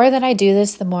 The more that I do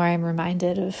this, the more I'm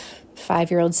reminded of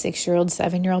 5-year-old, 6-year-old,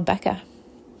 7-year-old Becca.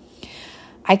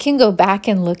 I can go back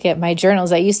and look at my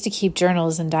journals. I used to keep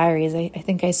journals and diaries. I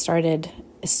think I started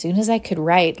as soon as I could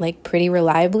write, pretty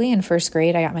reliably. In first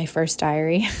grade, I got my first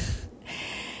diary.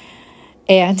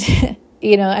 And,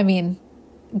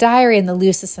 diary in the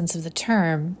loosest sense of the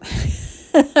term,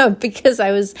 because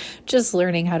I was just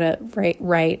learning how to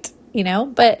write,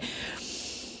 but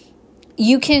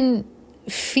you can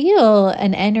feel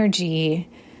an energy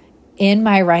in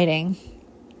my writing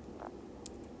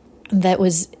that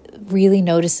was really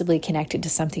noticeably connected to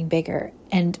something bigger.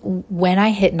 And when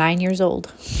I hit 9 years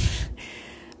old,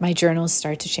 my journals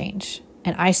start to change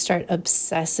and I start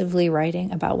obsessively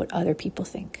writing about what other people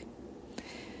think.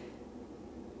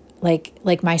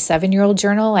 Like my 7-year-old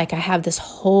journal, I have this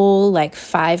whole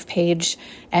 5-page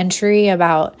entry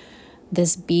about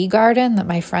this bee garden that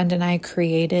my friend and I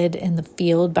created in the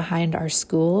field behind our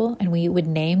school. And we would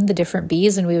name the different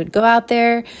bees and we would go out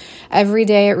there every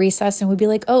day at recess and we'd be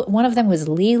like, oh, one of them was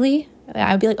Lily. And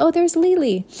I'd be like, oh, there's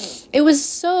Lily. It was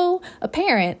so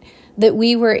apparent that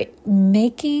we were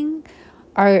making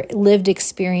our lived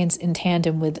experience in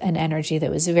tandem with an energy that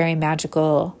was very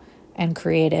magical and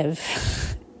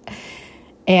creative.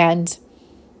 And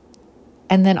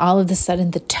then all of a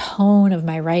sudden, the tone of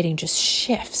my writing just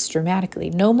shifts dramatically.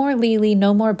 No more Lily,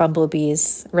 no more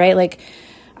bumblebees, right?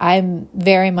 I'm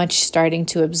very much starting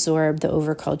to absorb the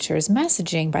overculture's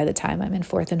messaging by the time I'm in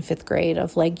 4th and 5th grade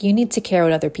of you need to care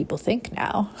what other people think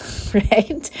now,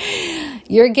 right?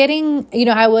 You're getting,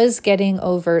 I was getting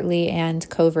overtly and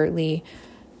covertly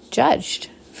judged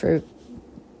for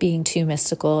being too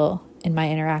mystical in my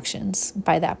interactions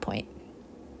by that point.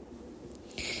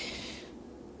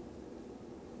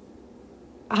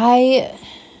 I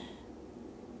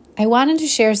wanted to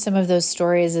share some of those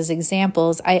stories as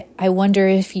examples. I wonder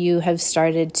if you have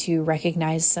started to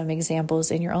recognize some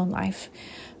examples in your own life,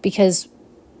 because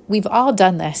we've all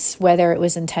done this, whether it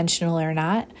was intentional or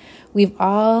not. We've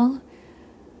all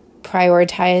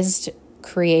prioritized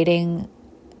creating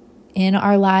in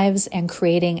our lives and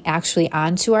creating actually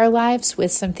onto our lives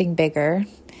with something bigger,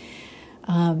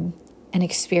 and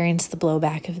experienced the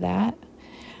blowback of that.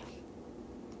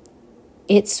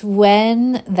 It's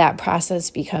when that process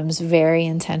becomes very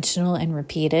intentional and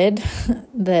repeated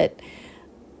that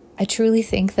I truly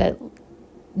think that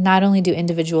not only do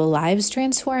individual lives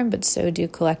transform, but so do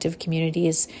collective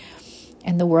communities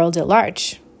and the world at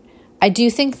large. I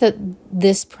do think that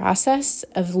this process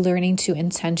of learning to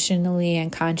intentionally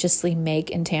and consciously make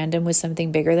in tandem with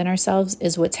something bigger than ourselves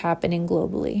is what's happening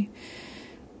globally.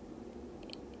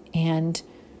 And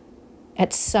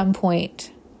at some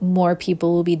point, more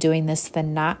people will be doing this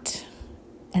than not.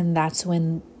 And that's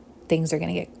when things are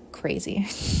going to get crazy.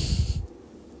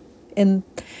 In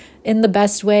the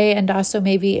best way, and also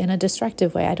maybe in a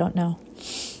destructive way. I don't know.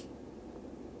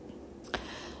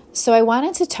 So I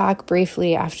wanted to talk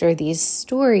briefly after these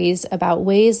stories about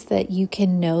ways that you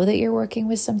can know that you're working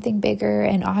with something bigger,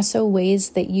 and also ways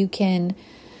that you can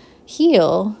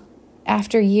heal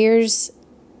after years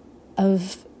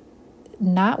of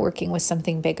not working with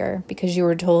something bigger because you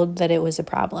were told that it was a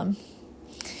problem.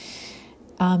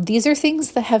 These are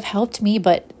things that have helped me,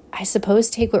 but I suppose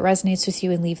take what resonates with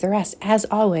you and leave the rest, as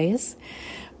always,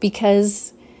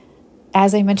 because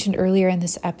as I mentioned earlier in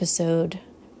this episode,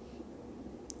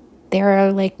 there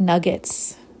are like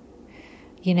nuggets,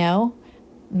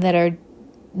 that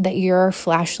your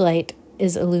flashlight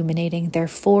is illuminating. They're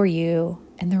for you,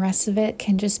 and the rest of it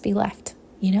can just be left,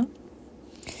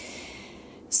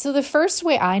 So the first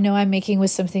way I know I'm making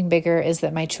with something bigger is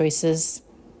that my choices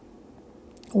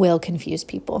will confuse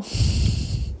people.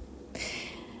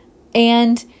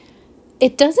 And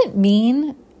it doesn't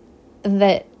mean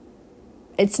that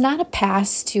it's not a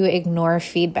pass to ignore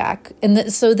feedback.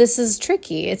 And so this is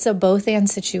tricky. It's a both and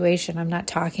situation. I'm not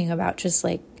talking about just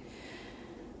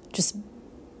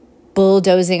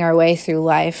bulldozing our way through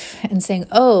life and saying,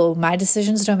 oh, my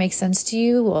decisions don't make sense to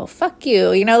you. Well, fuck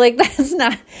you. That's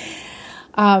not,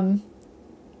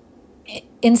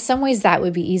 in some ways that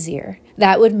would be easier.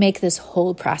 That would make this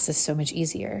whole process so much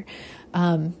easier.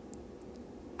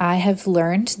 I have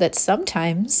learned that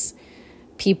sometimes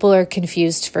people are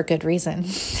confused for good reason.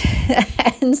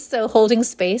 And so holding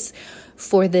space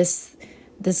for this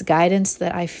guidance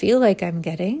that I feel like I'm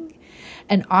getting,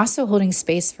 and also holding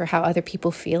space for how other people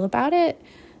feel about it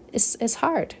is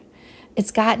hard.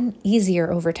 It's gotten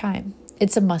easier over time.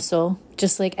 It's a muscle,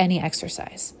 just like any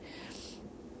exercise.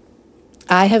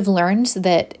 I have learned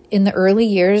that in the early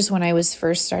years when I was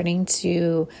first starting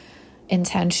to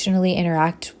intentionally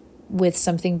interact with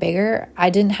something bigger, I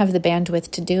didn't have the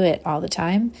bandwidth to do it all the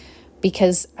time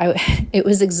because it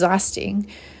was exhausting.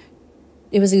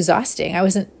 It was exhausting. I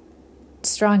wasn't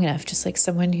strong enough, just like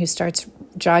someone who starts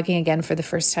jogging again for the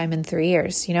first time in 3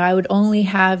 years. I would only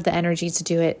have the energy to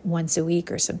do it once a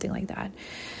week or something like that.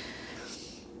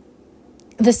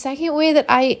 The second way that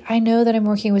I know that I'm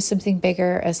working with something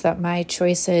bigger is that my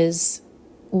choices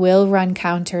will run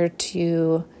counter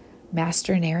to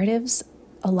master narratives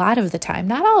a lot of the time.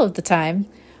 Not all of the time,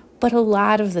 but a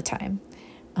lot of the time.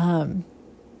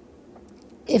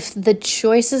 If the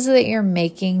choices that you're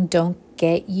making don't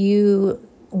get you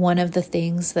one of the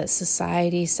things that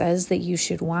society says that you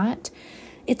should want,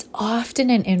 it's often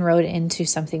an inroad into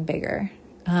something bigger.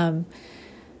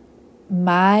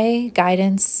 My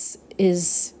guidance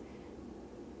is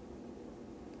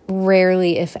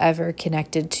rarely, if ever,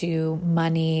 connected to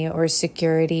money or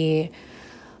security.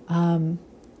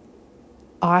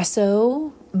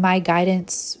 Also, my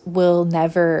guidance will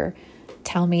never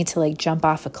tell me to jump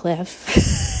off a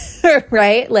cliff,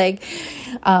 right?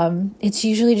 It's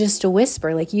usually just a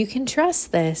whisper, you can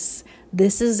trust this.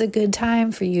 This is a good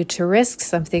time for you to risk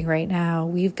something right now.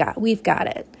 We've got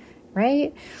it,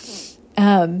 right?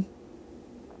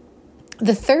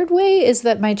 The third way is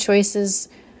that my choices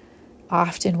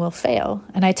often will fail.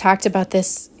 And I talked about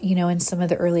this, in some of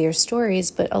the earlier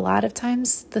stories, but a lot of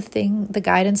times the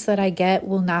guidance that I get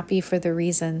will not be for the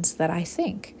reasons that I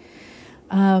think.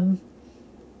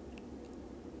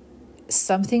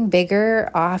 Something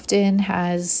bigger often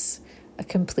has a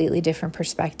completely different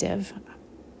perspective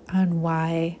on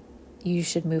why you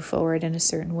should move forward in a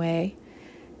certain way.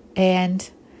 And,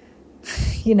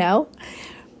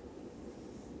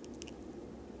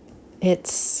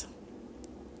 it's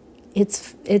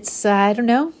I don't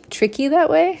know, tricky that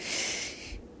way.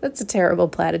 That's a terrible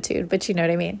platitude, but you know what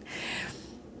I mean.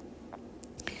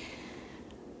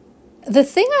 The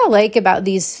thing I like about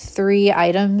these 3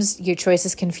 items, your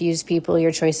choices confuse people,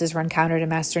 your choices run counter to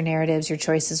master narratives, your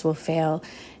choices will fail.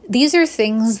 These are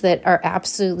things that are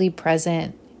absolutely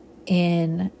present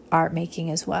in art making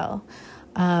as well.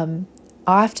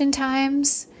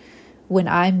 Oftentimes when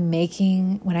I'm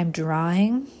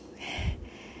drawing,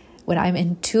 when I'm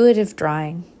intuitive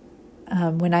drawing,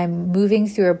 when I'm moving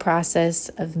through a process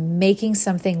of making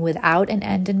something without an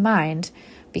end in mind,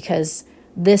 because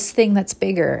this thing that's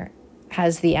bigger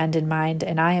has the end in mind,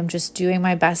 and I am just doing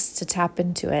my best to tap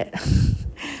into it.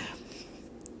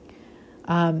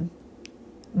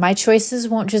 My choices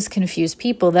won't just confuse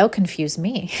people, they'll confuse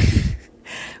me,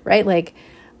 right? Like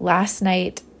last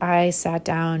night, I sat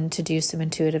down to do some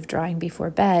intuitive drawing before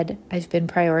bed. I've been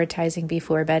prioritizing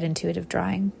before bed intuitive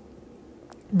drawing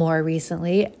more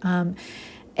recently.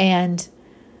 And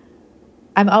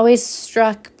I'm always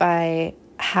struck by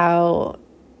how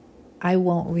I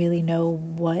won't really know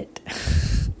what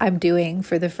I'm doing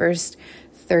for the first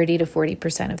 30 to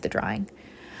 40% of the drawing.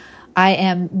 I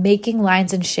am making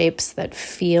lines and shapes that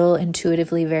feel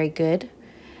intuitively very good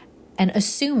and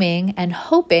assuming and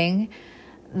hoping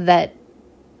that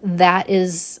that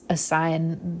is a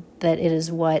sign that it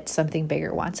is what something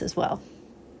bigger wants as well.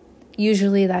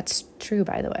 Usually that's true,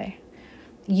 by the way.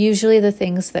 Usually the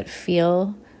things that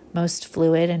feel most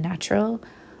fluid and natural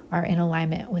are in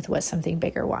alignment with what something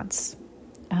bigger wants.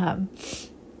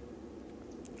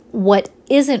 What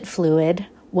isn't fluid,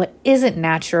 what isn't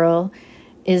natural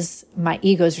is my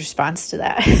ego's response to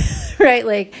that, right?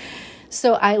 Like,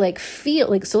 so I feel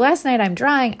like, so last night I'm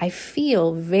drawing, I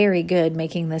feel very good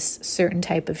making this certain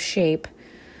type of shape,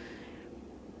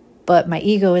 but my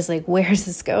ego is like, where's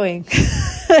this going?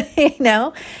 You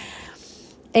know?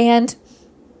 And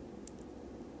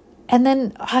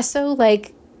then also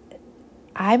like,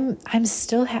 I'm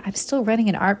still running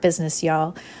an art business,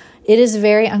 y'all. It is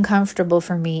very uncomfortable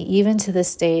for me, even to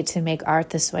this day, to make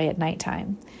art this way at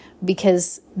nighttime,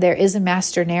 because there is a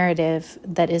master narrative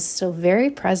that is still very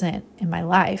present in my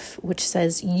life, which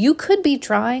says you could be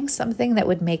drawing something that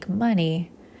would make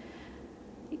money.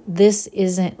 This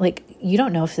isn't like, you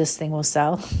don't know if this thing will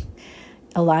sell.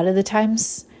 A lot of the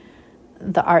times,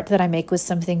 the art that I make with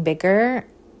something bigger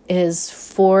is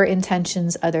for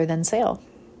intentions other than sale.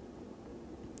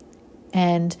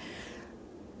 And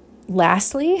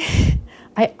lastly,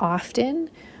 I often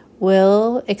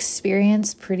will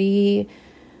experience pretty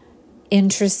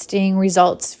interesting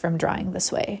results from drawing this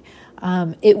way.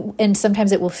 And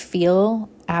sometimes it will feel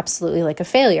absolutely like a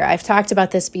failure. I've talked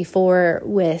about this before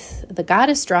with the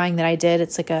goddess drawing that I did.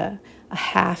 It's like a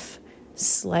half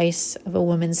slice of a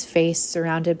woman's face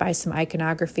surrounded by some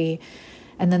iconography,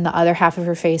 and then the other half of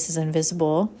her face is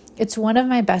invisible. It's one of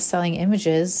my best-selling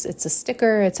images. It's a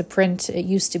sticker, it's a print, it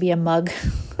used to be a mug.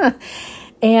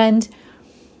 And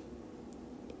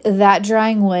that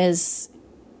drawing was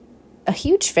a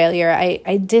huge failure.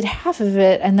 I did half of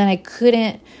it, and then I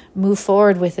couldn't move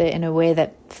forward with it in a way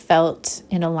that felt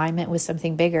in alignment with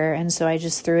something bigger. And so I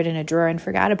just threw it in a drawer and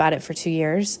forgot about it for 2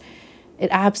 years. It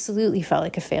absolutely felt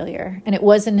like a failure. And it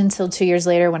wasn't until 2 years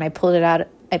later when I pulled it out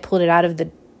of the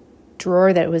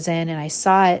drawer that it was in, and I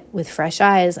saw it with fresh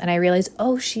eyes, and I realized,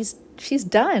 oh, she's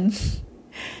done.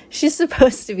 She's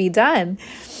supposed to be done.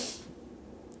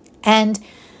 And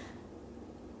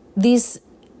the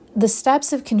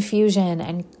steps of confusion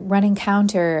and running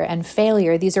counter and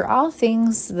failure, these are all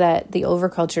things that the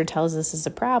overculture tells us is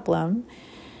a problem.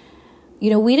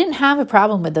 You know, we didn't have a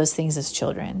problem with those things as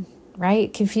children,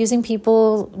 right? Confusing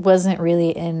people wasn't really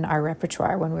in our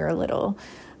repertoire when we were little.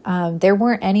 There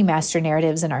weren't any master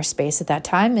narratives in our space at that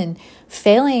time, and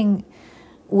failure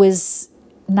was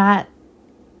not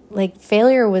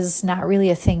really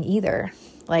a thing either.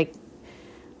 Like,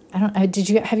 I don't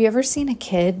know, have you ever seen a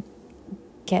kid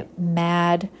get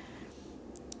mad,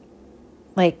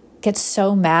 like get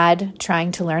so mad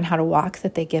trying to learn how to walk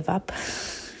that they give up?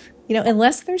 You know,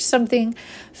 unless there's something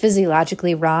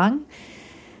physiologically wrong,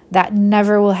 that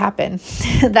never will happen.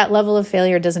 That level of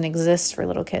failure doesn't exist for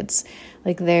little kids.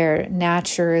 Like, they're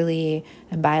naturally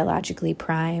and biologically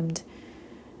primed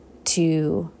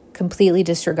to completely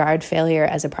disregard failure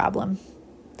as a problem.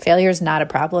 Failure is not a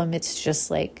problem. It's just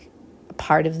like a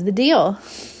part of the deal.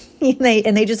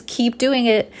 and they just keep doing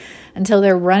it until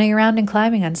they're running around and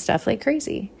climbing on stuff like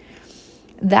crazy.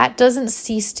 That doesn't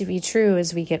cease to be true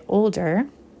as we get older.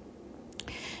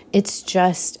 It's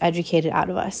just educated out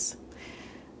of us.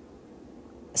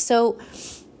 So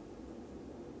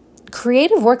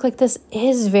creative work like this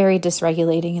is very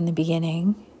dysregulating in the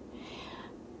beginning.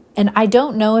 And I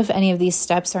don't know if any of these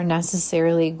steps are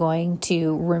necessarily going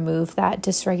to remove that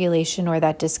dysregulation or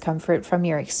that discomfort from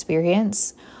your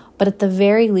experience. But at the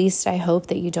very least, I hope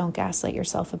that you don't gaslight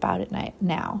yourself about it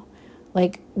now.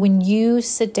 Like, when you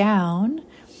sit down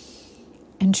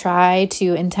and try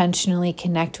to intentionally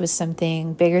connect with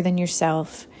something bigger than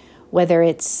yourself, whether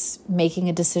it's making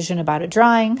a decision about a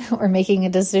drawing or making a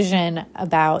decision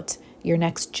about your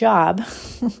next job,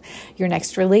 your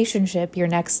next relationship, your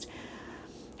next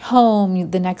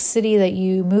home, the next city that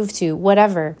you move to,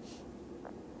 whatever.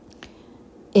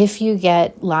 If you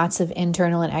get lots of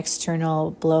internal and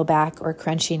external blowback or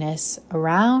crunchiness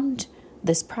around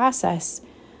this process,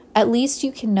 at least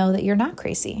you can know that you're not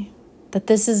crazy. that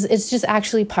it's just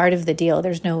actually part of the deal.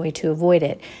 There's no way to avoid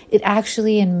it. It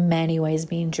actually in many ways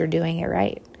means you're doing it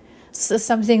right. So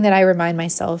something that I remind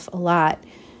myself a lot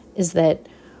is that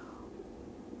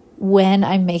when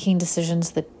I'm making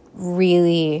decisions that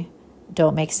really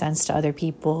don't make sense to other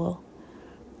people,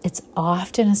 it's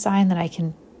often a sign that I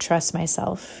can trust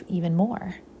myself even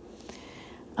more.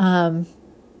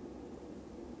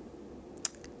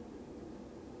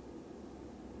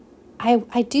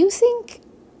 I do think,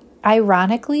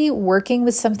 ironically, working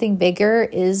with something bigger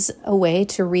is a way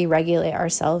to re-regulate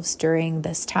ourselves during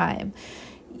this time.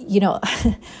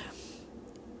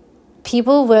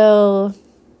 People will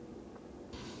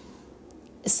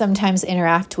sometimes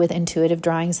interact with intuitive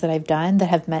drawings that I've done that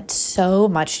have meant so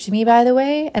much to me, by the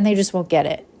way, and they just won't get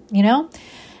it,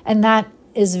 And that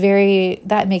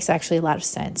makes actually a lot of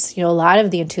sense. A lot of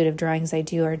the intuitive drawings I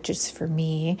do are just for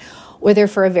me, or they're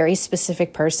for a very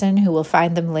specific person who will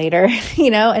find them later,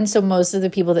 and so most of the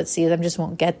people that see them just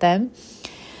won't get them.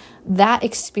 That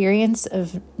experience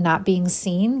of not being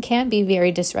seen can be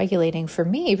very dysregulating for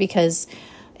me because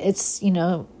it's,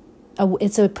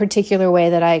 it's a particular way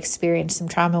that I experienced some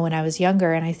trauma when I was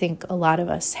younger, and I think a lot of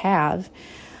us have.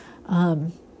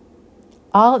 No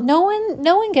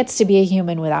one gets to be a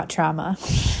human without trauma,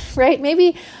 right?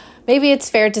 Maybe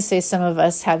it's fair to say some of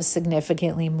us have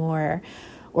significantly more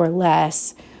or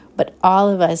less, but all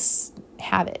of us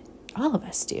have it. All of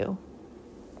us do.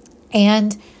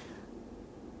 And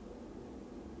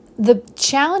the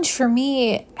challenge for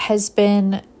me has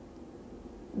been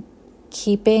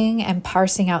keeping and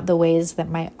parsing out the ways that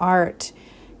my art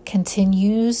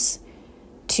continues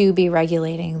to be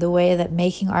regulating, the way that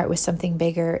making art with something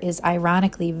bigger is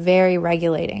ironically very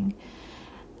regulating,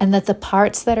 and that the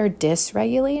parts that are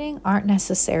dysregulating aren't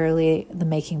necessarily the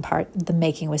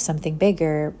making with something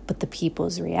bigger, but the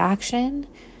people's reaction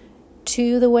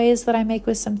to the ways that I make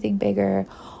with something bigger,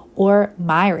 or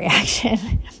my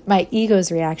reaction, my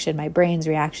ego's reaction, my brain's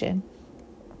reaction.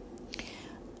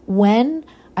 When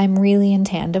I'm really in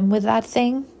tandem with that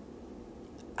thing,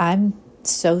 I'm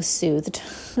so soothed.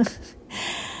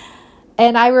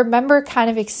 And I remember kind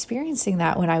of experiencing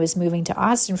that when I was moving to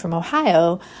Austin from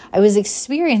Ohio. I was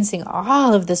experiencing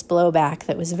all of this blowback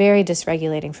that was very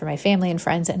dysregulating for my family and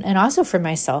friends, and also for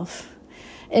myself.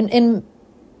 And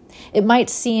it might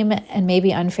seem, and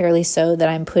maybe unfairly so, that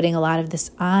I'm putting a lot of this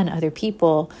on other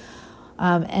people.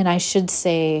 And I should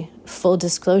say, full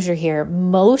disclosure here,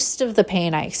 most of the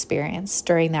pain I experienced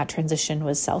during that transition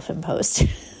was self-imposed,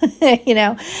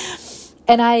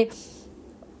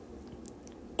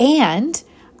 And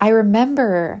I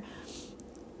remember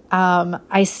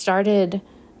I started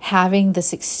having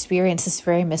this experience, this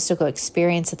very mystical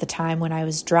experience at the time when I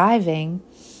was driving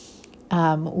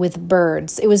with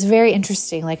birds. It was very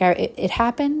interesting. It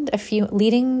happened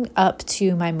leading up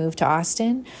to my move to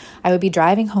Austin. I would be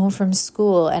driving home from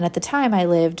school, and at the time I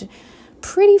lived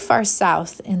pretty far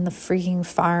south in the freaking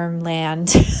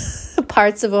farmland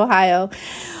parts of Ohio.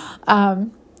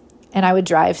 And I would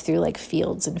drive through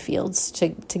fields and fields to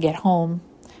get home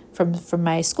from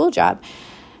my school job.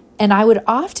 And I would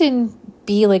often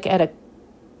be at a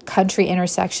country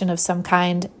intersection of some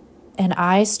kind, and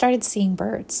I started seeing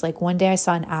birds. One day I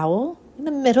saw an owl in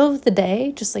the middle of the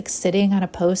day, just sitting on a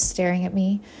post staring at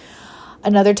me.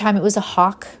 Another time it was a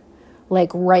hawk,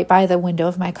 right by the window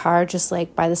of my car, just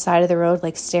by the side of the road,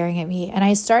 staring at me. And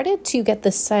I started to get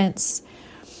the sense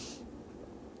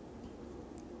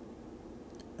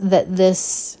that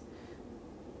this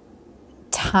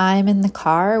time in the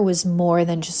car was more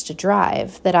than just a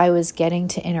drive, that I was getting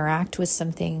to interact with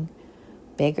something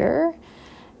bigger,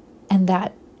 and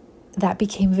that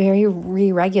became very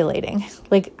re-regulating.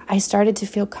 I started to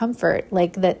feel comfort,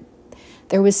 that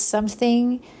there was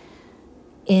something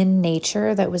in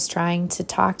nature that was trying to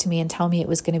talk to me and tell me it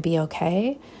was going to be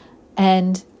okay.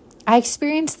 And I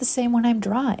experienced the same when I'm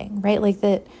drawing, right?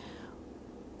 That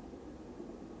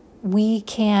we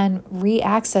can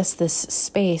re-access this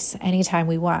space anytime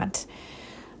we want.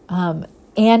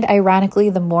 And ironically,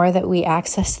 the more that we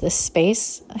access this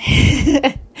space,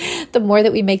 the more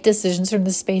that we make decisions from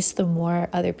the space, the more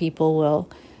other people will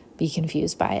be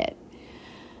confused by it.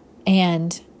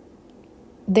 And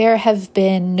there have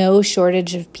been no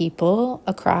shortage of people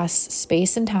across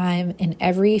space and time in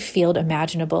every field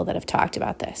imaginable that have talked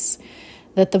about this.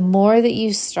 That the more that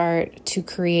you start to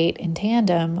create in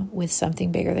tandem with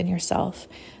something bigger than yourself,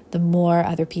 the more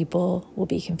other people will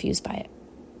be confused by it.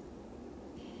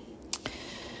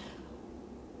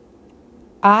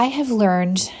 I have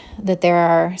learned that there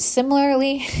are similar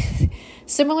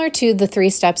to the 3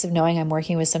 steps of knowing I'm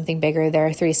working with something bigger, there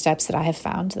are 3 steps that I have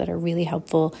found that are really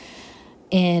helpful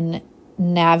in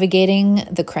navigating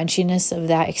the crunchiness of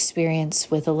that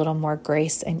experience with a little more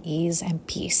grace and ease and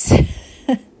peace.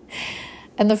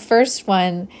 And the first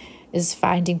one is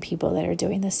finding people that are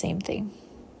doing the same thing.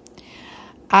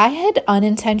 I had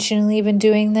unintentionally been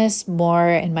doing this more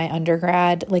in my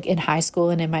undergrad, like in high school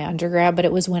and in my undergrad, but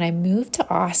it was when I moved to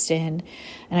Austin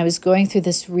and I was going through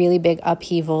this really big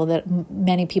upheaval that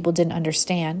many people didn't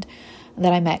understand,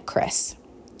 that I met Chris.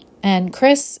 And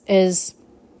Chris is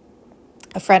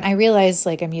a friend. I realize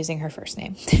like I'm using her first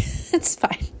name. It's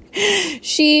fine.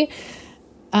 She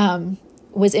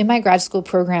was in my grad school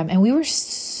program and we were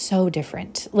so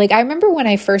different. Like I remember when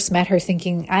I first met her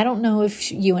thinking, I don't know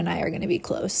if you and I are going to be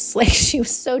close. Like she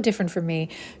was so different from me.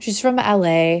 She's from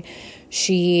LA.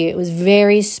 She was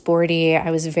very sporty.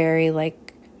 I was very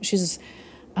like, she's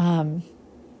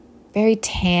very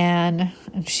tan,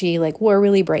 and she like wore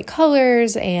really bright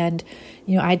colors. And,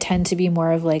 you know, I tend to be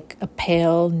more of like a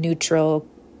pale, neutral,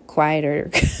 quieter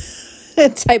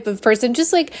type of person.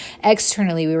 Just like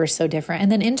externally, we were so different.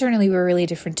 And then internally, we were really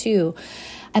different too.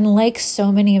 And like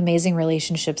so many amazing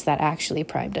relationships, that actually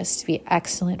primed us to be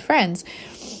excellent friends.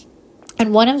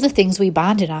 And one of the things we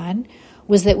bonded on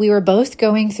was that we were both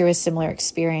going through a similar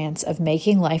experience of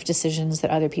making life decisions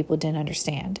that other people didn't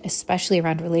understand, especially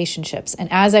around relationships. And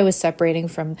as I was separating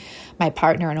from my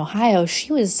partner in Ohio,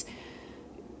 she was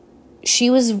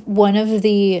one of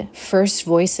the first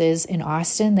voices in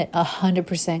Austin that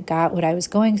 100% got what I was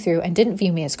going through and didn't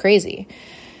view me as crazy.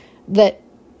 That,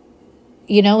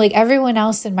 you know, like everyone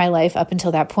else in my life up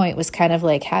until that point was kind of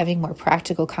like having more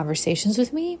practical conversations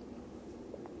with me.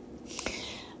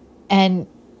 And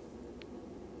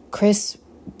Chris,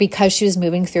 because she was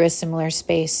moving through a similar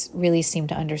space, really seemed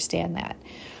to understand that.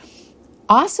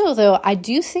 Also, though, I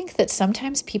do think that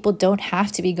sometimes people don't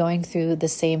have to be going through the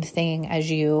same thing as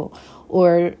you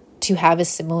or to have a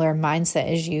similar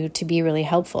mindset as you to be really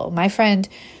helpful. My friend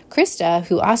Krista,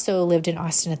 who also lived in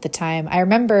Austin at the time, I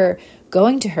remember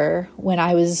going to her when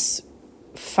I was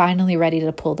finally ready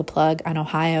to pull the plug on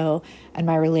Ohio and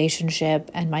my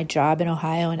relationship and my job in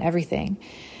Ohio and everything.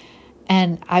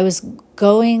 And I was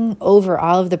going over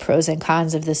all of the pros and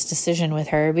cons of this decision with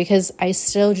her because I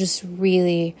still just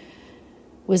really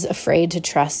was afraid to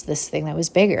trust this thing that was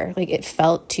bigger. Like it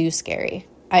felt too scary.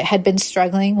 I had been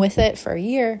struggling with it for a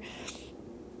year.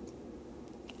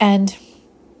 And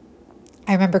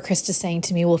I remember Krista saying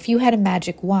to me, well, if you had a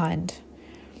magic wand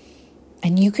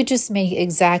and you could just make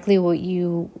exactly what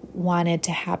you wanted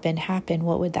to happen,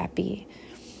 what would that be?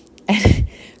 And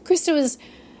Krista was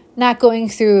not going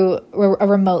through a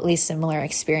remotely similar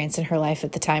experience in her life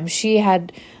at the time. She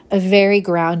had a very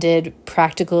grounded,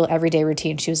 practical, everyday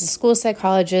routine. She was a school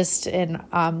psychologist in,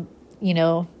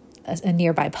 a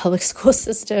nearby public school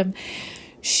system.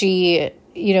 She,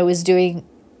 was doing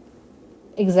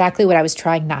exactly what I was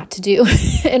trying not to do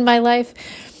in my life.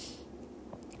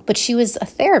 But she was a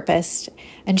therapist,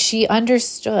 and she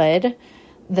understood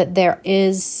that there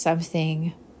was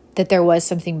something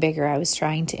bigger I was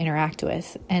trying to interact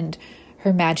with. And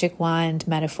her magic wand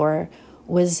metaphor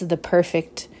was the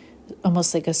perfect,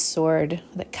 almost like a sword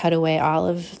that cut away all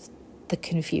of the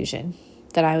confusion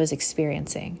that I was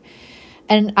experiencing.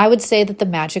 And I would say that the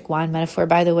magic wand metaphor,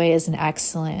 by the way, is an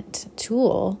excellent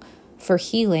tool for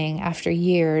healing after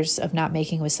years of not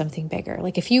making with something bigger.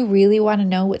 Like if you really want to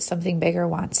know what something bigger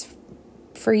wants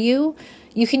for you,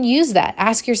 you can use that.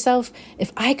 Ask yourself,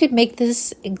 if I could make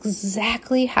this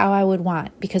exactly how I would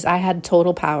want, because I had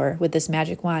total power with this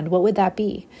magic wand, what would that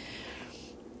be?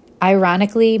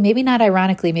 Ironically, maybe not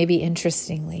ironically, maybe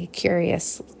interestingly,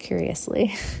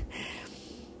 curiously,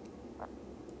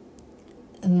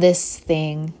 this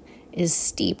thing is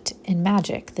steeped in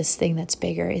magic. This thing that's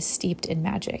bigger is steeped in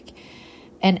magic.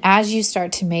 And as you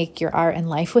start to make your art and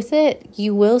life with it,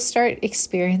 you will start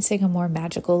experiencing a more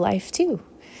magical life too.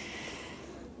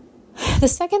 The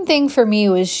second thing for me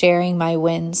was sharing my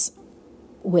wins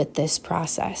with this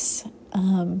process.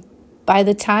 By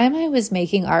the time I was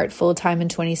making art full-time in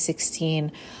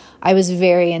 2016, I was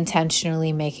very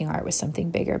intentionally making art with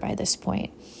something bigger by this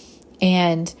point.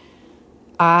 And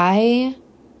I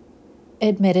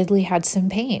admittedly had some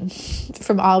pain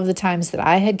from all of the times that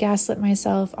I had gaslit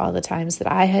myself, all the times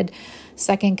that I had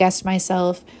second-guessed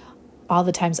myself, all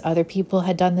the times other people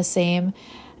had done the same.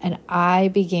 And I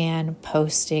began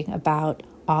posting about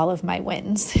all of my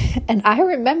wins. And I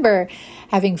remember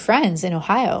having friends in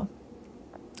Ohio,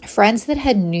 friends that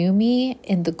had knew me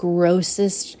in the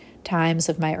grossest times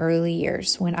of my early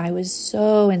years when I was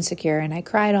so insecure and I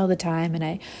cried all the time and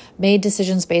I made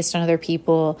decisions based on other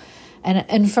people.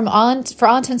 And for all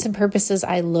intents and purposes,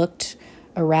 I looked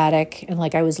erratic and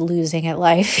like I was losing at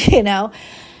life,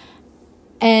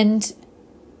 And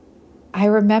I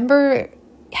remember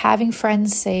having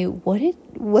friends say, what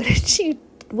did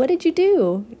you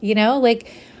do?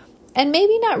 And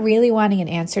maybe not really wanting an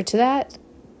answer to that,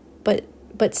 but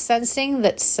sensing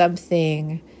that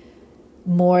something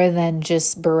more than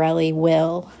just Borelli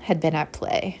will had been at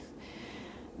play.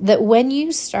 That when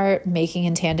you start making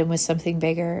in tandem with something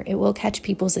bigger, it will catch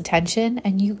people's attention,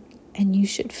 and you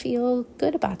should feel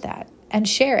good about that and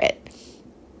share it.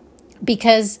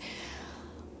 Because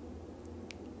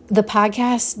this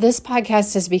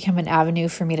podcast has become an avenue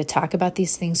for me to talk about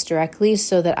these things directly,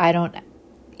 so that I don't,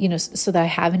 so that I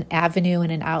have an avenue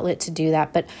and an outlet to do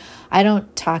that. But I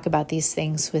don't talk about these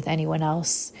things with anyone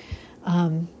else,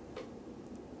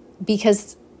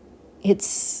 because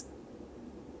it's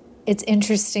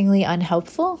interestingly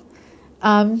unhelpful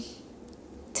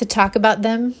to talk about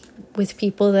them with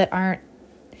people that aren't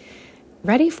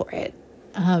ready for it.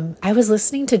 I was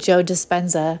listening to Joe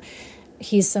Dispenza.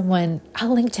 He's someone,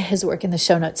 I'll link to his work in the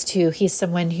show notes too. He's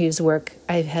someone whose work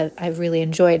I've really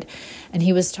enjoyed. And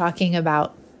he was talking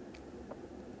about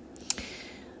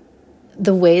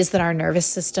the ways that our nervous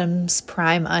systems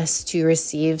prime us to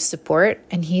receive support.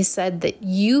 And he said that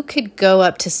you could go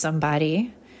up to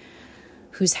somebody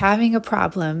who's having a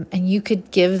problem and you could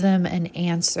give them an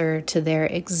answer to their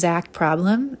exact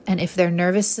problem. And if their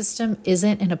nervous system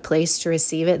isn't in a place to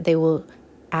receive it, they will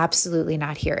absolutely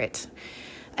not hear it.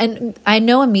 And I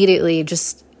know immediately,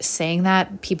 just saying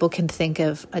that, people can think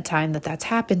of a time that that's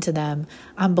happened to them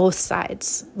on both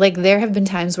sides. Like, there have been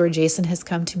times where Jason has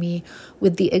come to me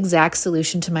with the exact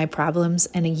solution to my problems,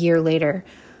 and a year later,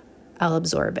 I'll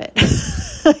absorb it,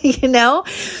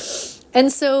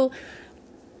 And so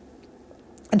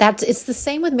it's the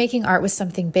same with making art with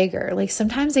something bigger. Like,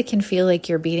 sometimes it can feel like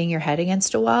you're beating your head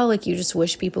against a wall. Like, you just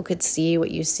wish people could see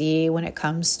what you see when it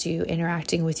comes to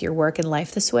interacting with your work and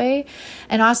life this way.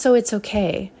 And also, it's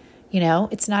okay.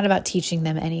 It's not about teaching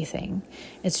them anything.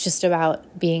 It's just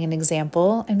about being an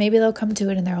example, and maybe they'll come to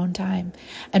it in their own time.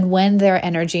 And when their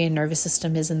energy and nervous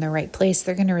system is in the right place,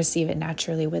 they're going to receive it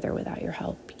naturally with or without your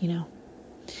help,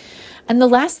 And the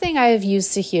last thing I have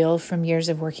used to heal from years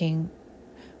of working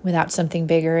without something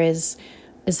bigger is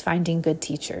finding good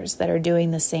teachers that are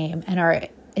doing the same and are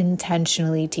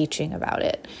intentionally teaching about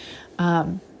it.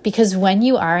 Because when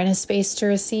you are in a space to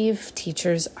receive,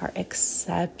 teachers are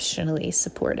exceptionally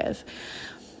supportive.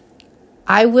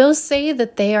 I will say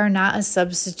that they are not a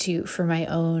substitute for my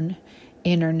own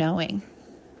inner knowing.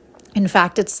 In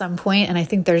fact, at some point, and I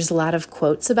think there's a lot of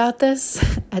quotes about this,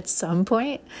 at some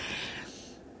point,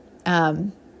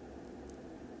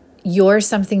 your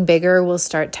something bigger will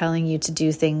start telling you to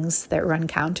do things that run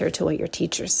counter to what your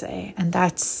teachers say. And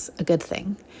that's a good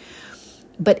thing.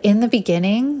 But in the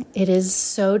beginning, it is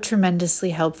so tremendously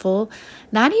helpful,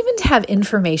 not even to have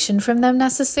information from them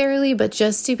necessarily, but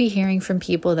just to be hearing from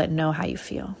people that know how you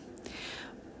feel.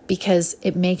 Because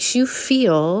it makes you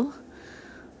feel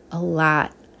a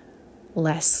lot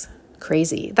less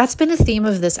crazy. That's been a theme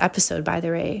of this episode, by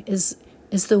the way, is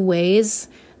the ways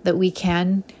that we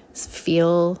can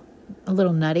feel a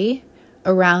little nutty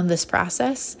around this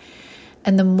process.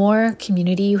 And the more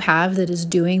community you have that is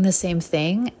doing the same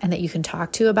thing and that you can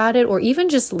talk to about it, or even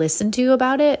just listen to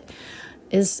about it,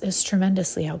 is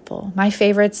tremendously helpful. My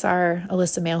favorites are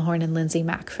Alyssa Mailhorn and Lindsay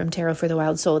Mack from Tarot for the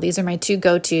Wild Soul. These are my two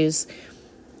go-tos,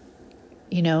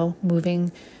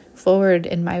 moving forward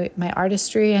in my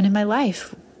artistry and in my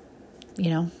life,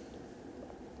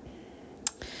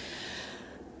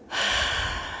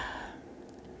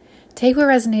 Take what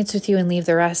resonates with you and leave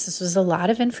the rest. This was a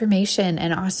lot of information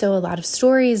and also a lot of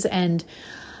stories. And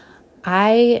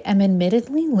I am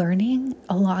admittedly learning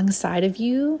alongside of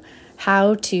you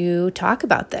how to talk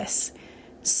about this.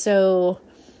 So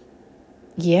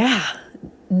yeah,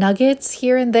 nuggets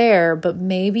here and there, but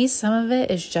maybe some of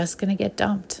it is just going to get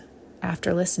dumped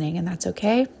after listening, and that's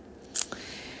okay.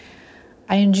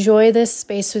 I enjoy this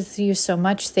space with you so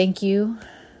much. Thank you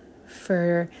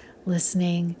for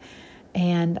listening.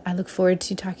 And I look forward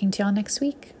to talking to y'all next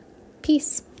week.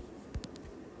 Peace.